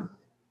telling them.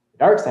 The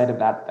dark side of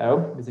that,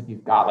 though, is if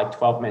you've got like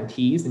 12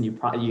 mentees and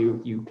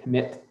you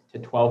commit to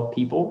 12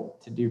 people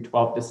to do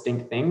 12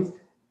 distinct things,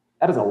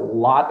 that is a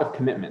lot of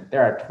commitment.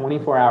 There are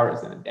 24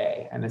 hours in a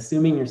day. And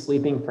assuming you're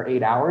sleeping for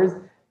 8 hours,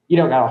 you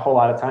don't got a whole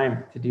lot of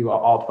time to do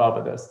all 12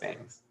 of those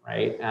things,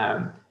 right?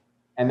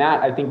 And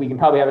that, I think we can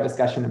probably have a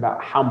discussion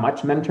about how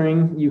much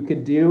mentoring you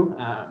could do.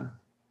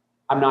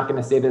 I'm not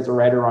going to say there's a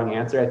right or wrong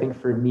answer. I think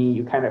for me,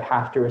 you kind of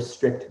have to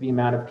restrict the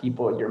amount of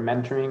people you're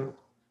mentoring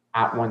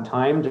at one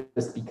time,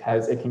 just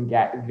because it can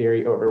get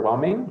very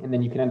overwhelming. And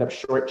then you can end up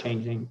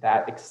shortchanging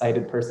that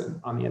excited person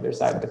on the other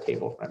side of the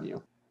table from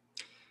you.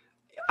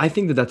 I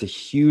think that that's a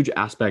huge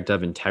aspect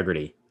of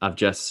integrity, of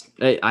just,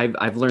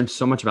 I've learned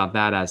so much about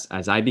that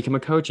as I become a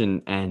coach,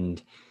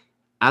 and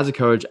as a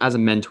coach, as a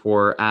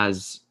mentor,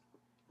 as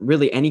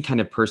really any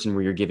kind of person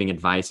where you're giving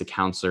advice, a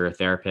counselor, a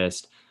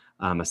therapist,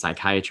 a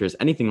psychiatrist,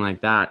 anything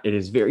like that. It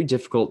is very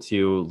difficult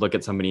to look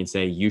at somebody and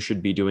say, you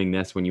should be doing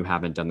this when you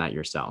haven't done that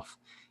yourself.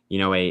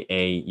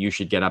 You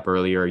should get up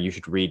earlier, or you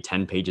should read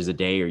 10 pages a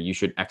day, or you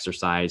should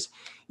exercise.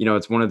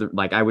 It's one of the,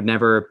 like, I would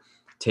never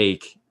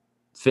take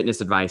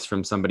fitness advice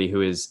from somebody who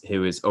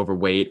is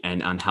overweight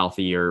and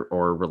unhealthy,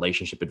 or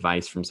relationship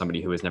advice from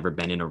somebody who has never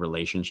been in a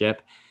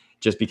relationship,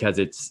 just because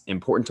it's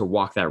important to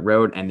walk that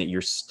road, and that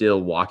you're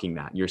still walking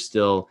that.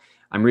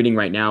 I'm reading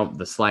right now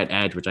The Slight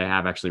Edge, which I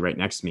have actually right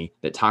next to me,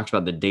 that talks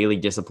about the daily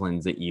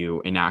disciplines that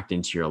you enact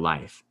into your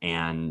life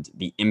and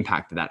the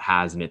impact that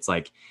has. And it's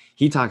like,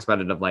 he talks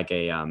about it of like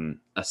a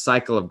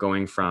cycle of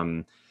going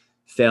from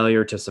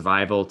failure to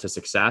survival to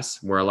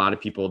success, where a lot of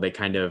people, they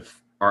kind of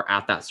are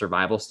at that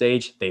survival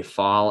stage, they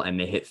fall and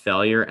they hit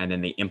failure, and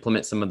then they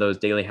implement some of those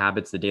daily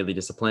habits, the daily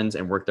disciplines,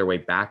 and work their way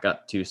back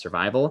up to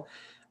survival.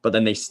 But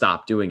then they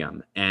stop doing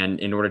them. And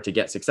in order to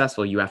get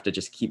successful, you have to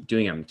just keep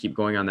doing them, keep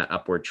going on that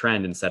upward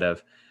trend instead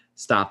of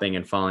stopping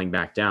and falling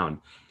back down.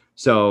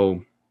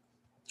 So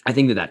I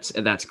think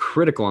that's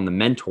critical on the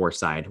mentor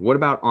side. What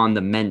about on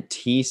the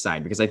mentee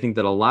side? Because I think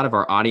that a lot of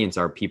our audience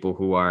are people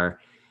who are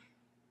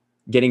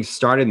getting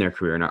started in their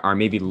career and are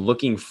maybe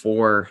looking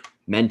for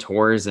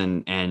mentors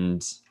and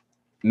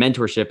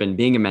mentorship and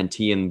being a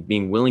mentee and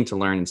being willing to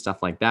learn and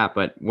stuff like that.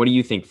 But what do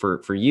you think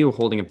for you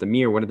holding up the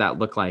mirror? What did that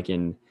look like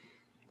in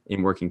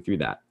working through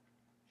that?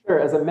 Sure.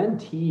 As a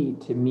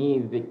mentee, to me,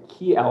 the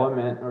key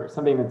element or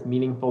something that's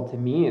meaningful to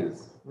me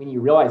is when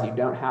you realize you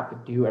don't have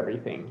to do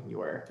everything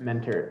your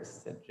mentor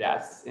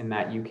suggests and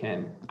that you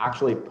can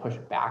actually push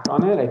back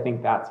on it, I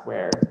think that's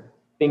where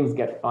things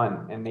get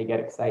fun and they get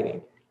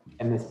exciting,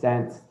 in the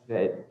sense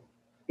that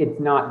it's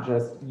not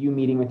just you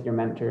meeting with your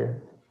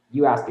mentor,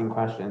 you asking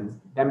questions,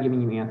 them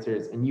giving you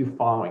answers, and you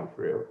following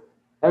through.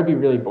 That would be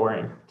really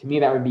boring. To me,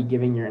 that would be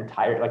giving your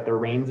entire, like the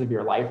reins of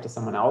your life to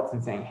someone else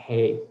and saying,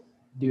 hey,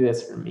 do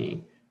this for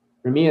me.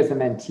 For me as a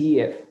mentee,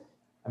 if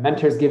a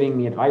mentor is giving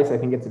me advice, I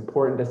think it's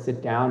important to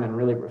sit down and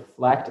really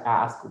reflect,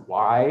 ask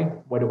why,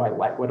 what do I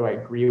like, what do I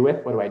agree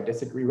with, what do I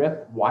disagree with,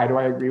 why do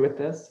I agree with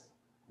this,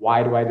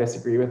 why do I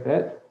disagree with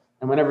it?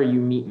 And whenever you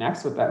meet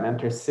next with that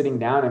mentor, sitting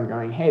down and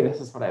going, hey, this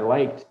is what I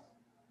liked,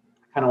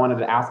 I kind of wanted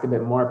to ask a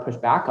bit more, push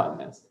back on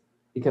this.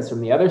 Because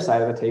from the other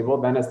side of the table,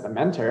 then as the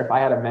mentor, if I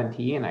had a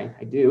mentee, and I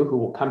do, who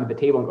will come to the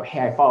table and go,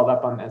 hey, I followed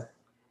up on this,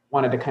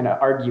 wanted to kind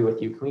of argue with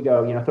you. Can we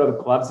go, throw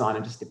the gloves on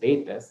and just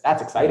debate this?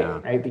 That's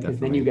exciting, right? Because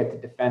then you get to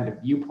defend a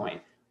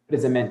viewpoint. But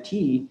as a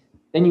mentee,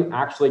 then you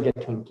actually get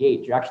to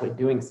engage. You're actually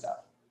doing stuff.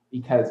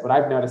 Because what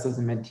I've noticed as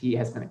a mentee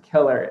has been a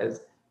killer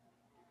is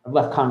I've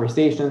left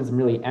conversations, I'm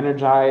really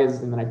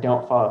energized, and then I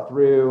don't follow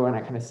through. And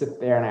I kind of sit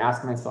there and I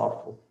ask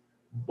myself, well,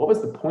 what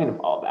was the point of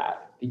all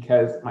that?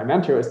 Because my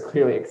mentor was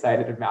clearly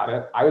excited about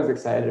it. I was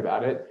excited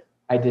about it.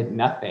 I did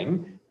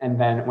nothing. And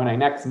then when I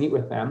next meet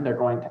with them, they're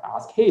going to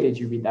ask, hey, did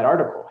you read that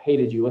article? Hey,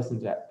 did you listen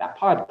to that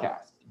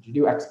podcast? Did you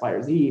do X, Y,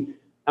 or Z?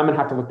 I'm going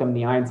to have to look them in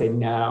the eye and say,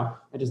 no,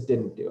 I just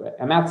didn't do it.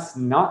 And that's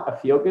not a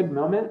feel-good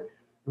moment.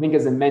 I think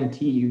as a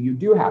mentee, you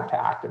do have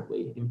to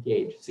actively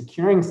engage.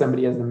 Securing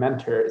somebody as a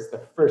mentor is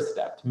the first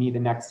step. To me, the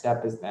next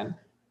step is then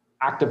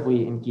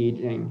actively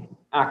engaging,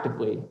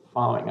 actively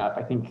following up.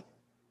 I think,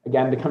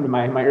 again, to come to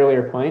my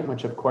earlier point,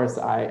 which of course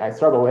I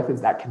struggle with,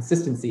 is that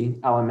consistency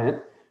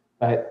element.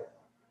 But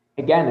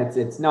again,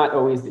 it's not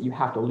always that you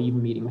have to leave a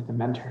meeting with a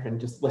mentor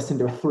and just listen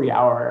to a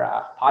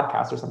 3-hour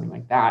podcast or something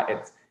like that.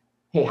 It's,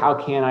 hey, how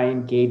can I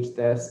engage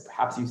this?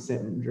 Perhaps you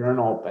sit and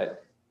journal,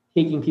 but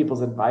taking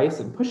people's advice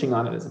and pushing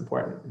on it is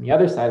important. And the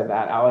other side of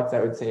that, Alex, I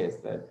would say is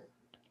that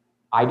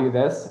I do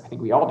this. I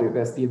think we all do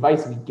this. The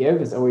advice we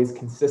give is always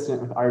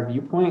consistent with our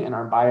viewpoint and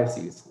our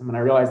biases. And when I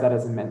realized that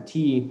as a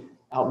mentee,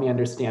 it helped me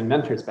understand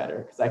mentors better,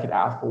 because I could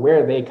ask, well,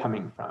 where are they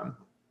coming from?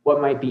 What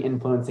might be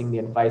influencing the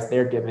advice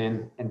they're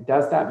given? And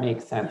does that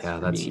make sense for me? Yeah,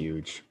 that's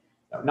huge.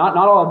 So not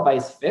all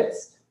advice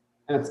fits,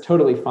 and it's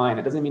totally fine.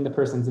 It doesn't mean the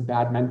person's a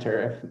bad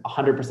mentor if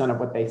 100% of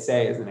what they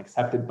say isn't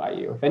accepted by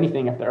you. If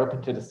anything, if they're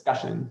open to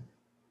discussion,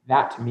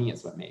 that to me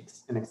is what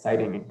makes an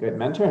exciting and good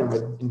mentor and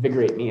would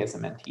invigorate me as a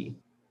mentee.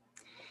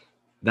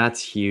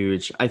 That's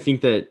huge. I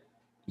think that,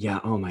 yeah,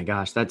 oh my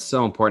gosh, that's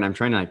so important. I'm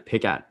trying to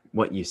pick at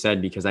what you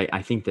said, because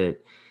I think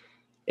that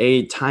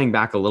tying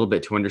back a little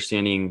bit to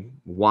understanding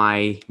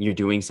why you're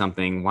doing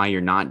something, why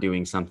you're not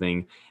doing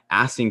something,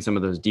 asking some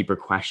of those deeper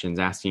questions,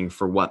 asking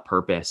for what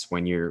purpose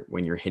when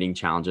you're hitting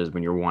challenges,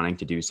 when you're wanting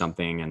to do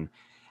something,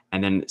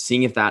 and then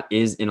seeing if that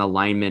is in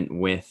alignment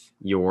with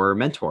your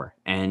mentor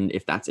and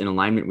if that's in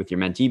alignment with your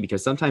mentee,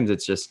 because sometimes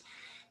it's just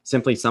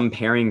simply some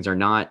pairings are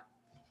not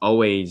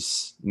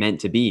always meant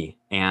to be,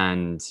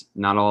 and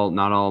not all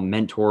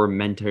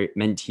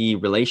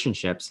mentee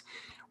relationships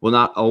will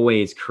not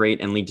always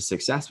create and lead to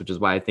success, which is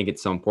why I think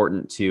it's so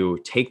important to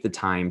take the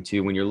time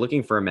to, when you're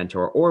looking for a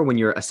mentor or when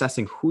you're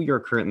assessing who your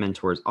current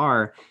mentors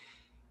are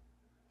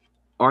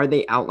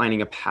they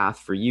outlining a path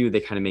for you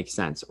that kind of makes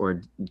sense?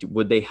 Or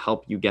would they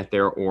help you get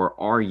there? Or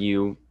are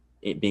you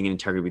being in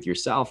integrity with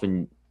yourself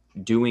and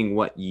doing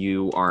what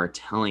you are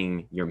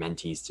telling your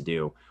mentees to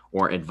do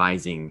or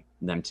advising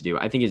them to do?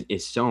 I think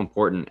is so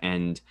important.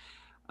 And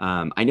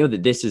I know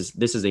that this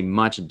is a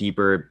much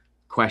deeper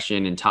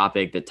question and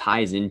topic that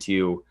ties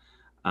into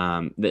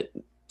that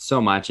so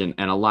much. And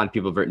a lot of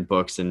people have written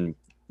books and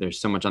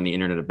there's so much on the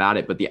internet about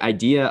it. But the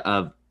idea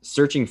of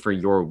searching for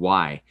your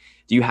why,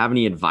 do you have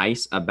any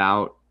advice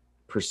about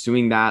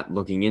pursuing that,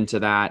 looking into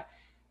that,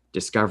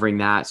 discovering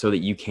that so that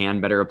you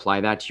can better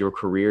apply that to your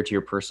career, to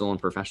your personal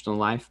and professional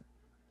life?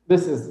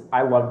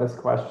 I love this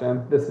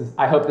question.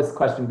 I hope this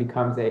question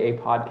becomes a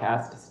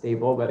podcast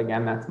stable, but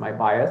again, that's my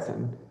bias.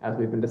 And as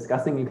we've been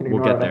discussing, you can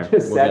ignore what I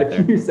just said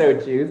if you so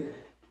choose.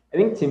 I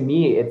think to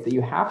me, it's that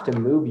you have to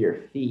move your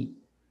feet.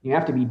 You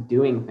have to be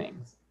doing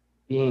things,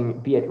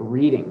 be it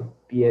reading,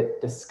 be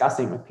it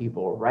discussing with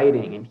people,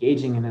 writing,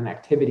 engaging in an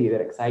activity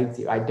that excites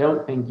you. I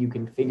don't think you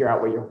can figure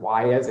out what your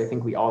why is. I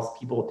think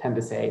people tend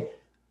to say,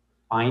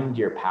 find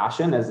your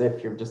passion, as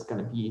if you're just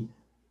going to be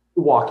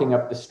walking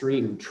up the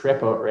street and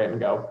trip over it and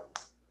go,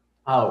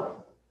 oh,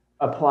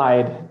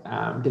 applied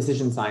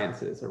decision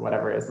sciences or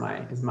whatever is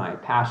my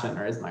passion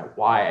or is my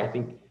why. I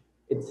think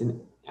it's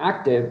an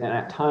active and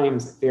at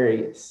times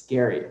very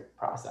scary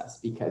process,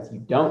 because you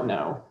don't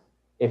know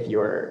if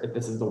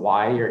this is the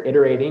why. You're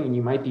iterating and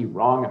you might be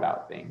wrong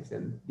about things.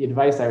 And the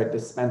advice I would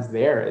dispense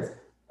there is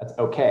that's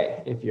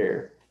okay. If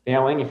you're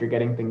failing, if you're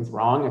getting things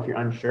wrong, if you're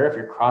unsure, if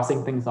you're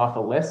crossing things off a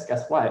list,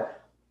 guess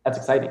what? That's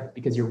exciting,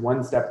 because you're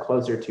one step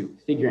closer to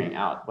figuring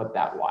out what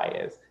that why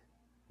is.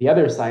 The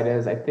other side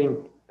is, I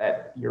think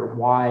that your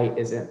why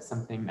isn't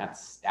something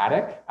that's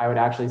static. I would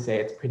actually say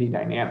it's pretty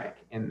dynamic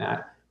in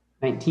that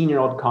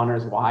 19-year-old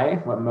Connor's why,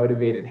 what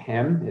motivated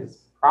him, is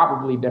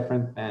probably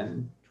different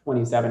than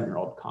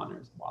 27-year-old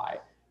Connor's why.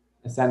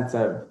 A sense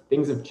of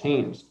things have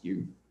changed.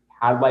 You've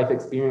had life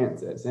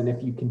experiences. And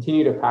if you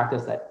continue to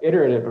practice that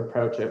iterative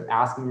approach of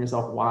asking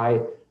yourself why,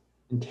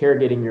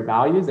 interrogating your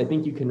values, I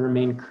think you can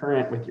remain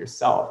current with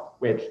yourself,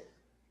 which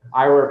if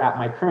I were at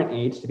my current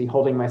age to be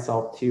holding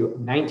myself to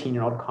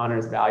 19-year-old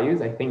Connor's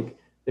values, I think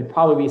there'd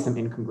probably be some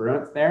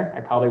incongruence there.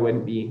 I probably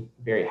wouldn't be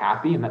very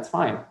happy, and that's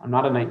fine. I'm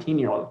not a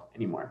 19-year-old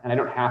anymore, and I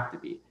don't have to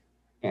be.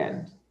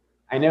 And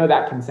I know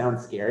that can sound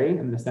scary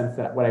in the sense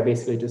that what I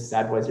basically just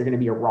said was you're going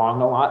to be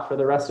wrong a lot for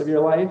the rest of your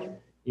life.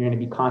 You're going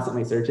to be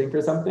constantly searching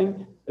for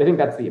something. But I think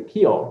that's the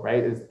appeal,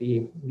 right? Is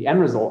the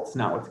end result's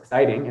not what's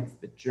exciting. It's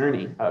the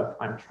journey of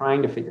I'm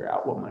trying to figure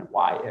out what my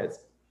why is.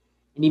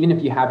 And even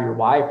if you have your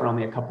why for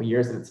only a couple of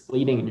years and it's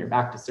fleeting and you're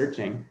back to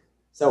searching,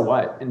 so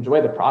what?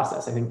 Enjoy the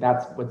process. I think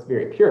that's what's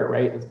very pure,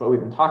 right? It's what we've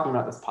been talking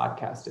about this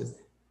podcast is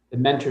the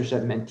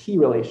mentorship mentee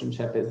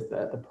relationship is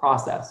the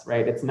process,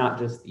 right? It's not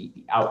just the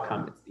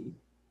outcome. It's the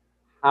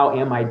how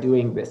am I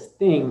doing this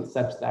thing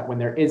such that when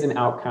there is an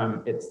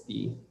outcome, it's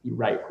the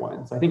right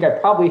one. So I think I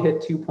probably hit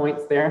 2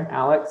 points there,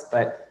 Alex,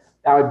 but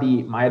that would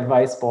be my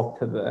advice both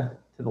to the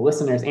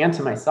listeners and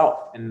to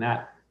myself, in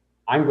that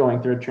I'm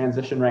going through a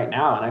transition right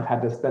now, and I've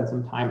had to spend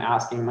some time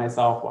asking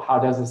myself, well, how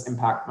does this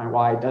impact my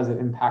why? Does it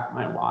impact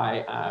my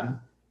why?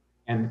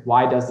 And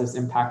why does this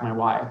impact my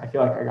why? I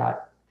feel like I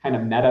got kind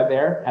of meta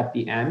there at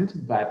the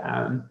end, but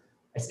I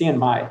stand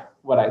by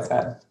what I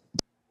said.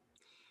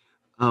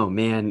 Oh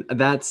man,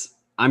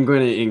 I'm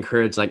going to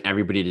encourage like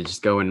everybody to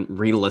just go and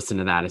re-listen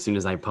to that. As soon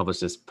as I publish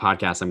this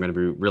podcast, I'm going to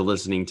be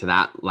re-listening to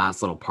that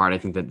last little part. I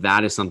think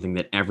that is something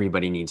that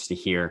everybody needs to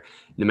hear,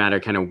 no matter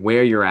kind of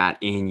where you're at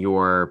in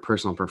your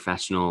personal,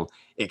 professional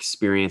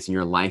experience and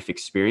your life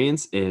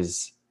experience,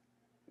 is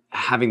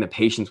having the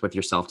patience with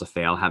yourself to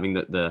fail, having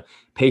the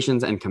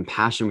patience and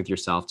compassion with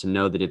yourself to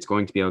know that it's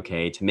going to be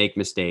okay to make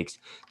mistakes,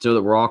 so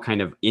that we're all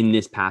kind of in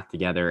this path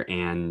together.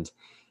 And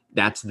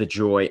that's the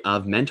joy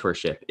of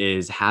mentorship,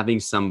 is having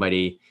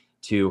somebody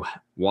to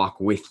walk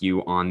with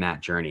you on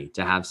that journey,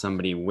 to have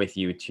somebody with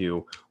you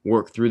to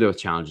work through those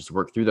challenges,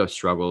 work through those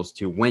struggles,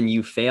 to when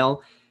you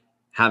fail,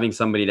 having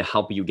somebody to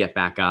help you get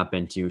back up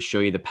and to show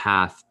you the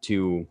path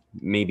to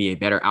maybe a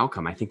better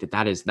outcome. I think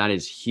that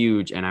is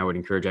huge. And I would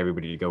encourage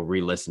everybody to go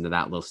re-listen to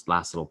that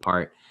last little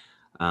part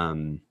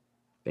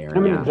there.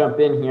 I'm going to jump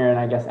in here and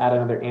I guess add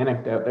another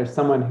anecdote. There's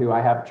someone who I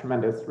have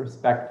tremendous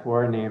respect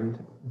for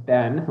named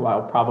Ben, who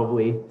I'll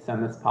probably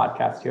send this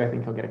podcast to. I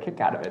think he'll get a kick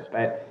out of it.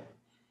 But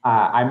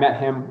I met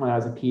him when I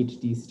was a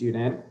PhD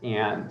student,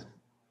 and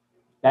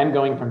then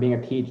going from being a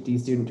PhD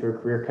student to a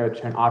career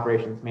coach to an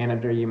operations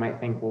manager, you might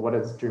think, well, what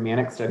does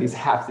Germanic studies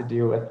have to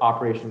do with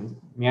operations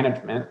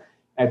management?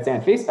 I'd say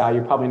on face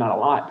value, probably not a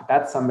lot, but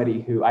that's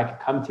somebody who I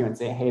could come to and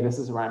say, hey, this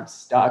is where I'm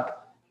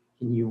stuck.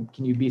 Can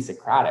you be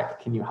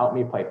Socratic? Can you help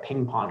me play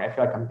ping pong? I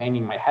feel like I'm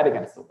banging my head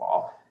against the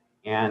wall.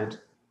 And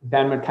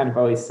Ben would kind of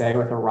always say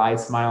with a wry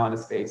smile on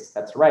his face,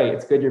 that's right,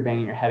 it's good you're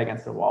banging your head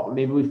against the wall, but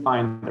maybe we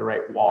find the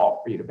right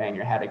wall for you to bang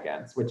your head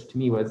against, which to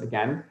me was,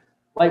 again,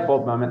 light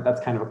bulb moment. That's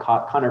kind of a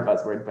Connor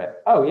buzzword,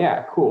 but oh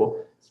yeah,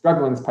 cool.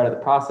 Struggling is part of the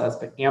process,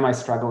 but am I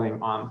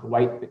struggling on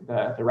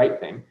the right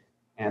thing?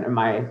 And am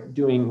I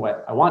doing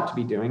what I want to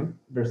be doing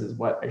versus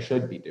what I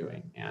should be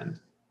doing? And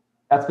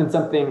that's been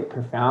something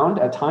profound.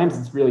 At times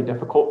it's really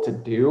difficult to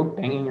do.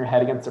 Banging your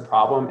head against a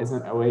problem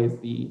isn't always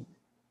the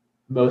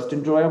most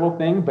enjoyable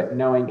thing, but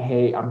knowing,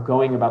 hey, I'm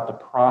going about the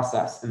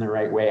process in the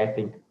right way, I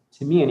think,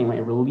 to me anyway,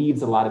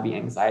 relieves a lot of the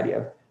anxiety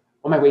of,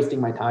 am I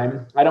wasting my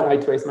time? I don't like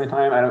to waste my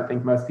time. I don't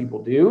think most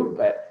people do,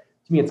 but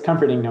to me, it's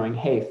comforting knowing,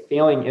 hey,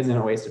 failing isn't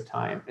a waste of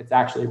time. It's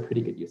actually a pretty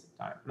good use of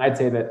time. And I'd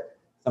say that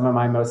some of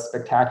my most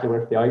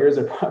spectacular failures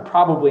are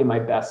probably my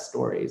best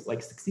stories.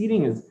 Like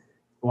succeeding is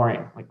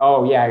boring. Like,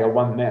 oh yeah, I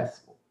won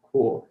this.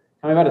 Cool.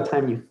 Tell me about a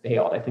time you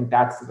failed. I think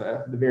that's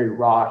the very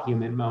raw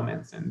human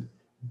moments. And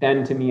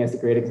Ben, to me, is a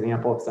great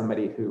example of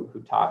somebody who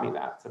taught me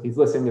that. So if he's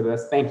listening to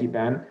this, thank you,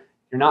 Ben.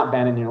 If you're not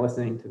Ben and you're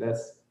listening to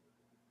this,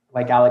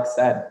 like Alex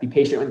said, be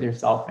patient with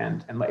yourself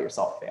and let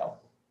yourself fail.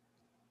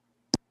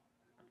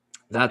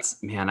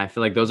 Man, I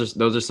feel like those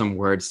are some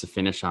words to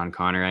finish on,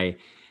 Connor.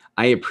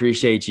 I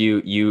appreciate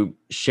you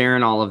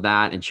sharing all of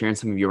that and sharing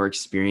some of your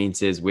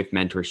experiences with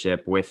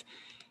mentorship, with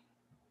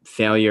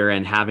failure,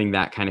 and having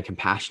that kind of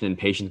compassion and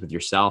patience with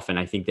yourself. And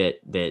I think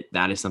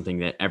that is something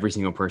that every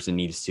single person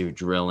needs to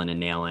drill in and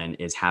nail in,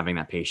 is having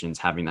that patience,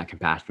 having that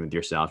compassion with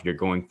yourself. You're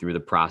going through the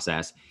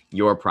process.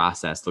 Your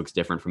process looks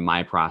different from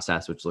my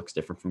process, which looks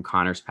different from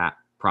Connor's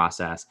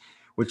process,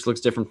 which looks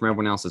different from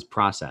everyone else's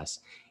process.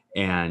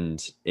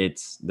 And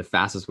it's the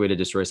fastest way to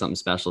destroy something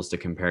special is to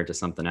compare it to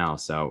something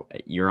else. So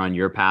you're on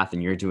your path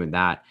and you're doing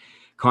that.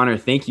 Connor,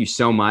 thank you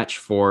so much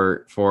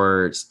for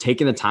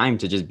taking the time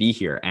to just be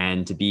here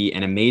and to be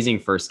an amazing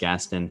first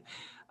guest. And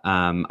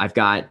I've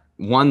got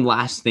one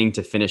last thing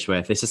to finish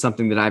with. This is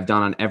something that I've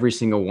done on every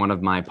single one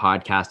of my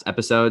podcast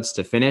episodes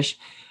to finish.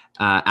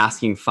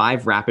 asking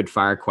 5 rapid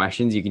fire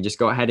questions. You can just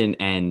go ahead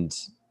and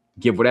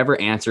give whatever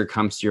answer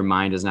comes to your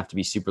mind. It doesn't have to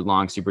be super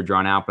long, super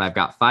drawn out, but I've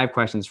got 5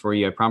 questions for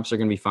you. I promise they're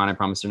going to be fun. I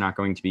promise they're not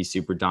going to be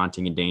super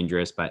daunting and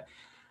dangerous, but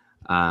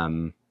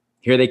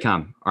here they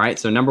come. All right.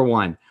 So number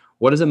 1,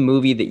 what is a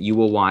movie that you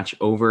will watch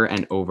over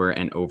and over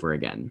and over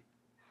again?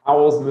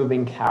 Howl's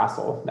Moving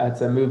Castle.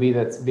 That's a movie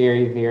that's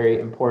very, very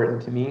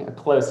important to me. A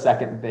close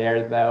second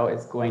there, though,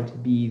 is going to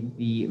be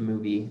the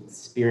movie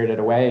Spirited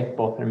Away.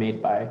 Both are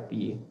made by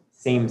the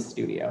same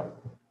studio.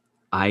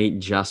 I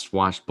just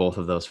watched both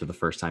of those for the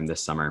first time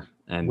this summer,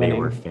 and They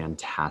were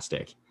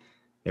fantastic.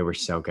 They were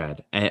so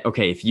good.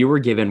 Okay, if you were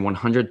given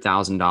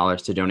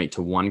 $100,000 to donate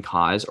to one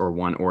cause or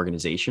one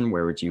organization,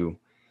 where would you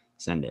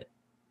send it?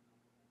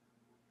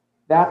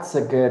 That's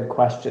a good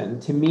question.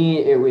 To me,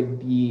 it would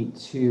be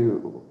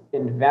to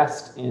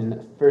invest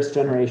in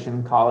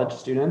first-generation college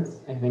students.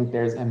 I think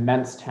there's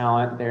immense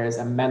talent. There is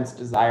immense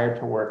desire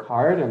to work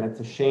hard, and it's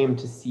a shame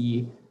to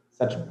see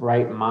such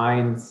bright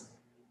minds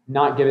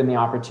not given the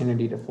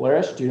opportunity to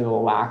flourish due to the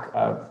lack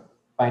of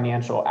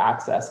financial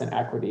access and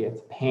equity.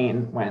 It's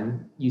pain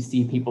when you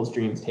see people's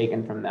dreams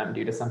taken from them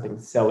due to something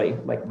silly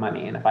like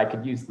money. And if I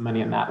could use the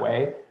money in that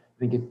way, I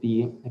think it'd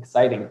be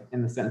exciting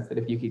in the sense that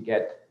if you could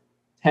get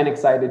 10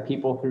 excited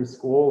people through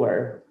school,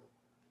 or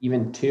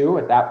even 2,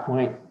 at that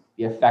point,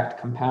 the effect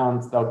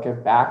compounds, they'll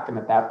give back. And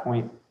at that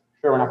point,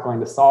 sure, we're not going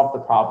to solve the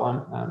problem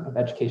of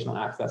educational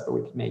access, but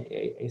we can make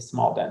a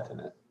small dent in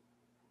it.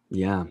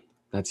 Yeah,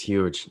 that's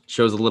huge.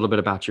 Shows a little bit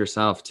about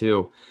yourself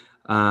too.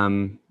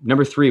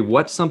 Number 3,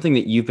 what's something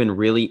that you've been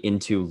really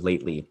into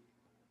lately?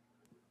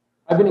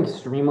 I've been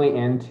extremely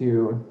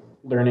into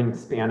learning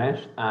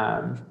Spanish.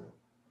 I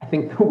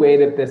think the way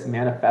that this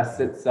manifests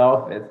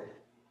itself is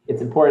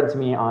it's important to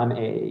me on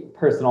a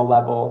personal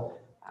level.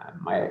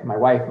 My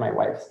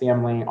wife's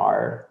family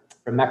are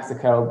from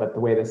Mexico, but the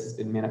way this has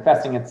been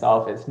manifesting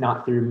itself is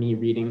not through me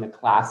reading the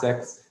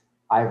classics.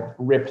 I've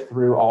ripped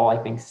through all, I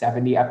think,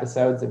 70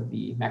 episodes of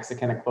the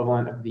Mexican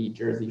equivalent of the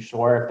Jersey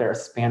Shore. If there are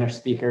Spanish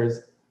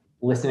speakers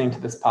listening to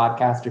this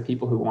podcast or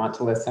people who want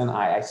to listen,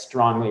 I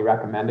strongly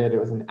recommend it. It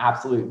was an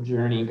absolute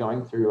journey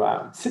going through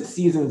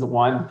seasons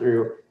 1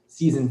 through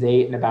seasons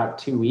 8 in about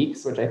 2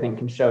 weeks, which I think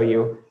can show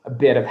you a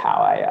bit of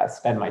how I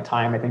spend my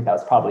time. I think that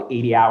was probably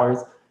 80 hours.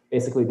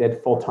 Basically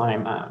did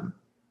full-time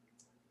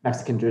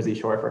Mexican Jersey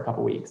Shore for a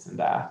couple of weeks. And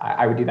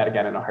I would do that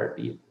again in a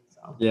heartbeat.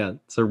 So. Yeah.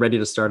 So ready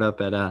to start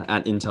up at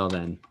Intel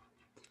then.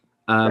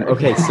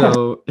 Okay.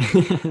 So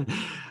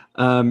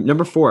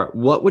number 4,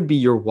 what would be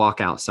your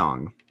walkout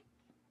song?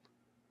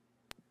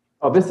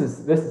 Oh, this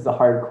is a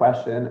hard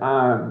question.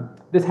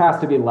 This has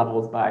to be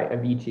Levels by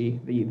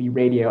Avicii, the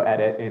radio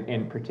edit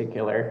in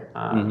particular.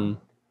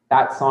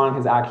 That song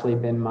has actually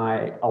been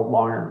my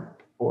alarm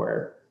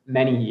for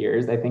many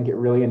years. I think it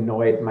really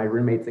annoyed my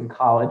roommates in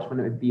college when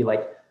it would be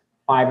like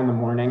 5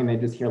 a.m. and they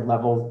just hear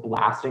Levels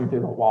blasting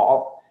through the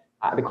wall.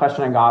 The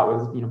question I got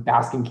was,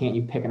 Baskin, can't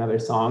you pick another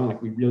song?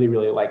 Like, we really,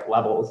 really like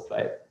Levels,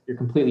 but you're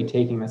completely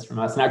taking this from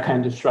us. And I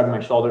kind of just shrug my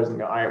shoulders and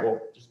go, all right, well,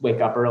 just wake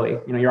up early.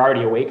 You're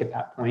already awake at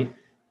that point.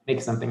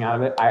 Make something out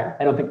of it. I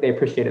don't think they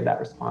appreciated that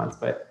response,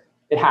 but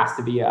it has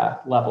to be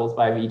Levels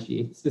by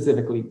Avicii,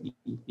 specifically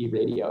the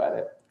radio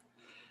edit.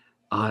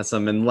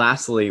 Awesome. And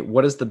lastly,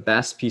 what is the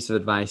best piece of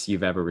advice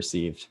you've ever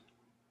received?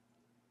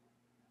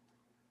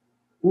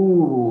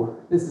 Ooh,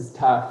 this is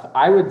tough.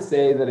 I would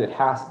say that it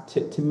has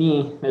to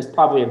me, there's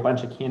probably a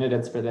bunch of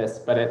candidates for this,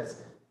 but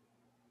it's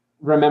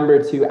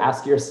remember to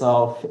ask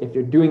yourself if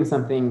you're doing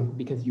something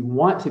because you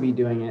want to be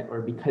doing it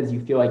or because you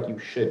feel like you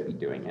should be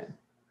doing it.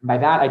 By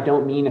that, I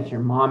don't mean if your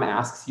mom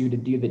asks you to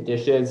do the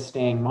dishes,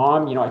 saying,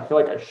 Mom, I feel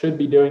like I should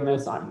be doing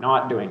this, I'm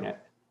not doing it.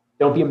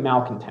 Don't be a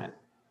malcontent.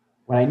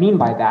 What I mean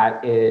by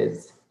that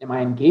is, am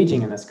I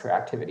engaging in this career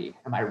activity?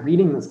 Am I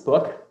reading this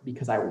book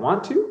because I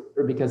want to,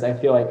 or because I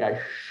feel like I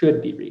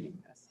should be reading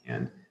this?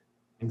 And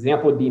an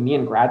example would be me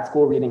in grad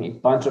school reading a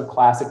bunch of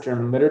classic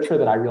German literature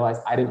that I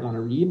realized I didn't want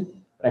to read,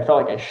 but I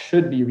felt like I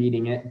should be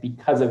reading it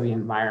because of the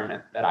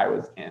environment that I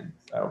was in.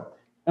 So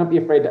don't be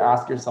afraid to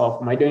ask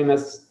yourself, am I doing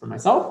this for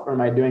myself or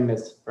am I doing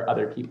this for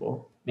other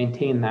people?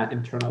 Maintain that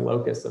internal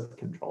locus of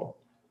control.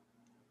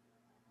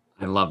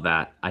 I love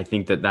that. I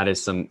think that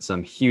is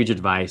some huge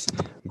advice.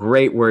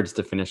 Great words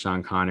to finish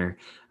on, Connor.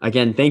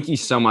 Again, thank you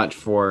so much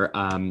for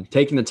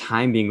taking the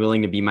time, being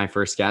willing to be my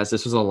first guest.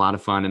 This was a lot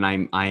of fun, and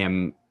I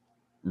am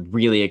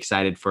really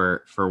excited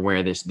for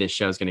where this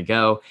show is going to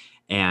go,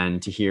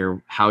 and to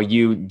hear how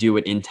you do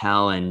at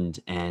Intel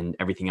and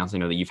everything else. I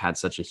know that you've had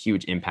such a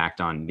huge impact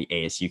on the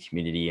ASU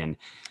community and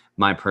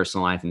my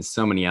personal life and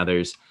so many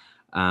others.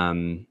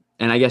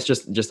 And I guess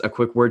just a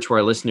quick word to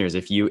our listeners.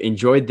 If you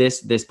enjoyed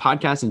this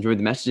podcast, enjoyed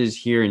the messages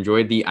here,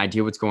 enjoyed the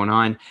idea of what's going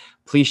on,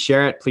 please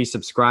share it. Please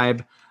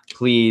subscribe.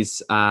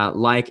 Please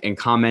like and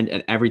comment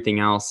and everything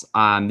else.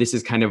 This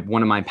is kind of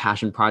one of my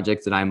passion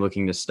projects that I'm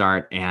looking to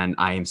start. And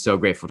I am so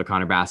grateful to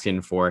Connor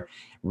Baskin for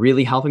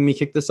really helping me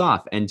kick this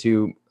off, and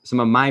to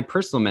some of my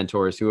personal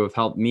mentors who have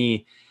helped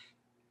me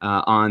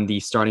on the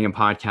starting a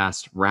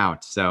podcast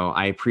route. So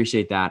I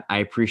appreciate that. I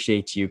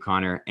appreciate you,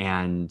 Connor.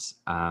 And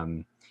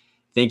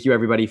Thank you,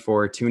 everybody,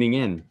 for tuning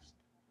in.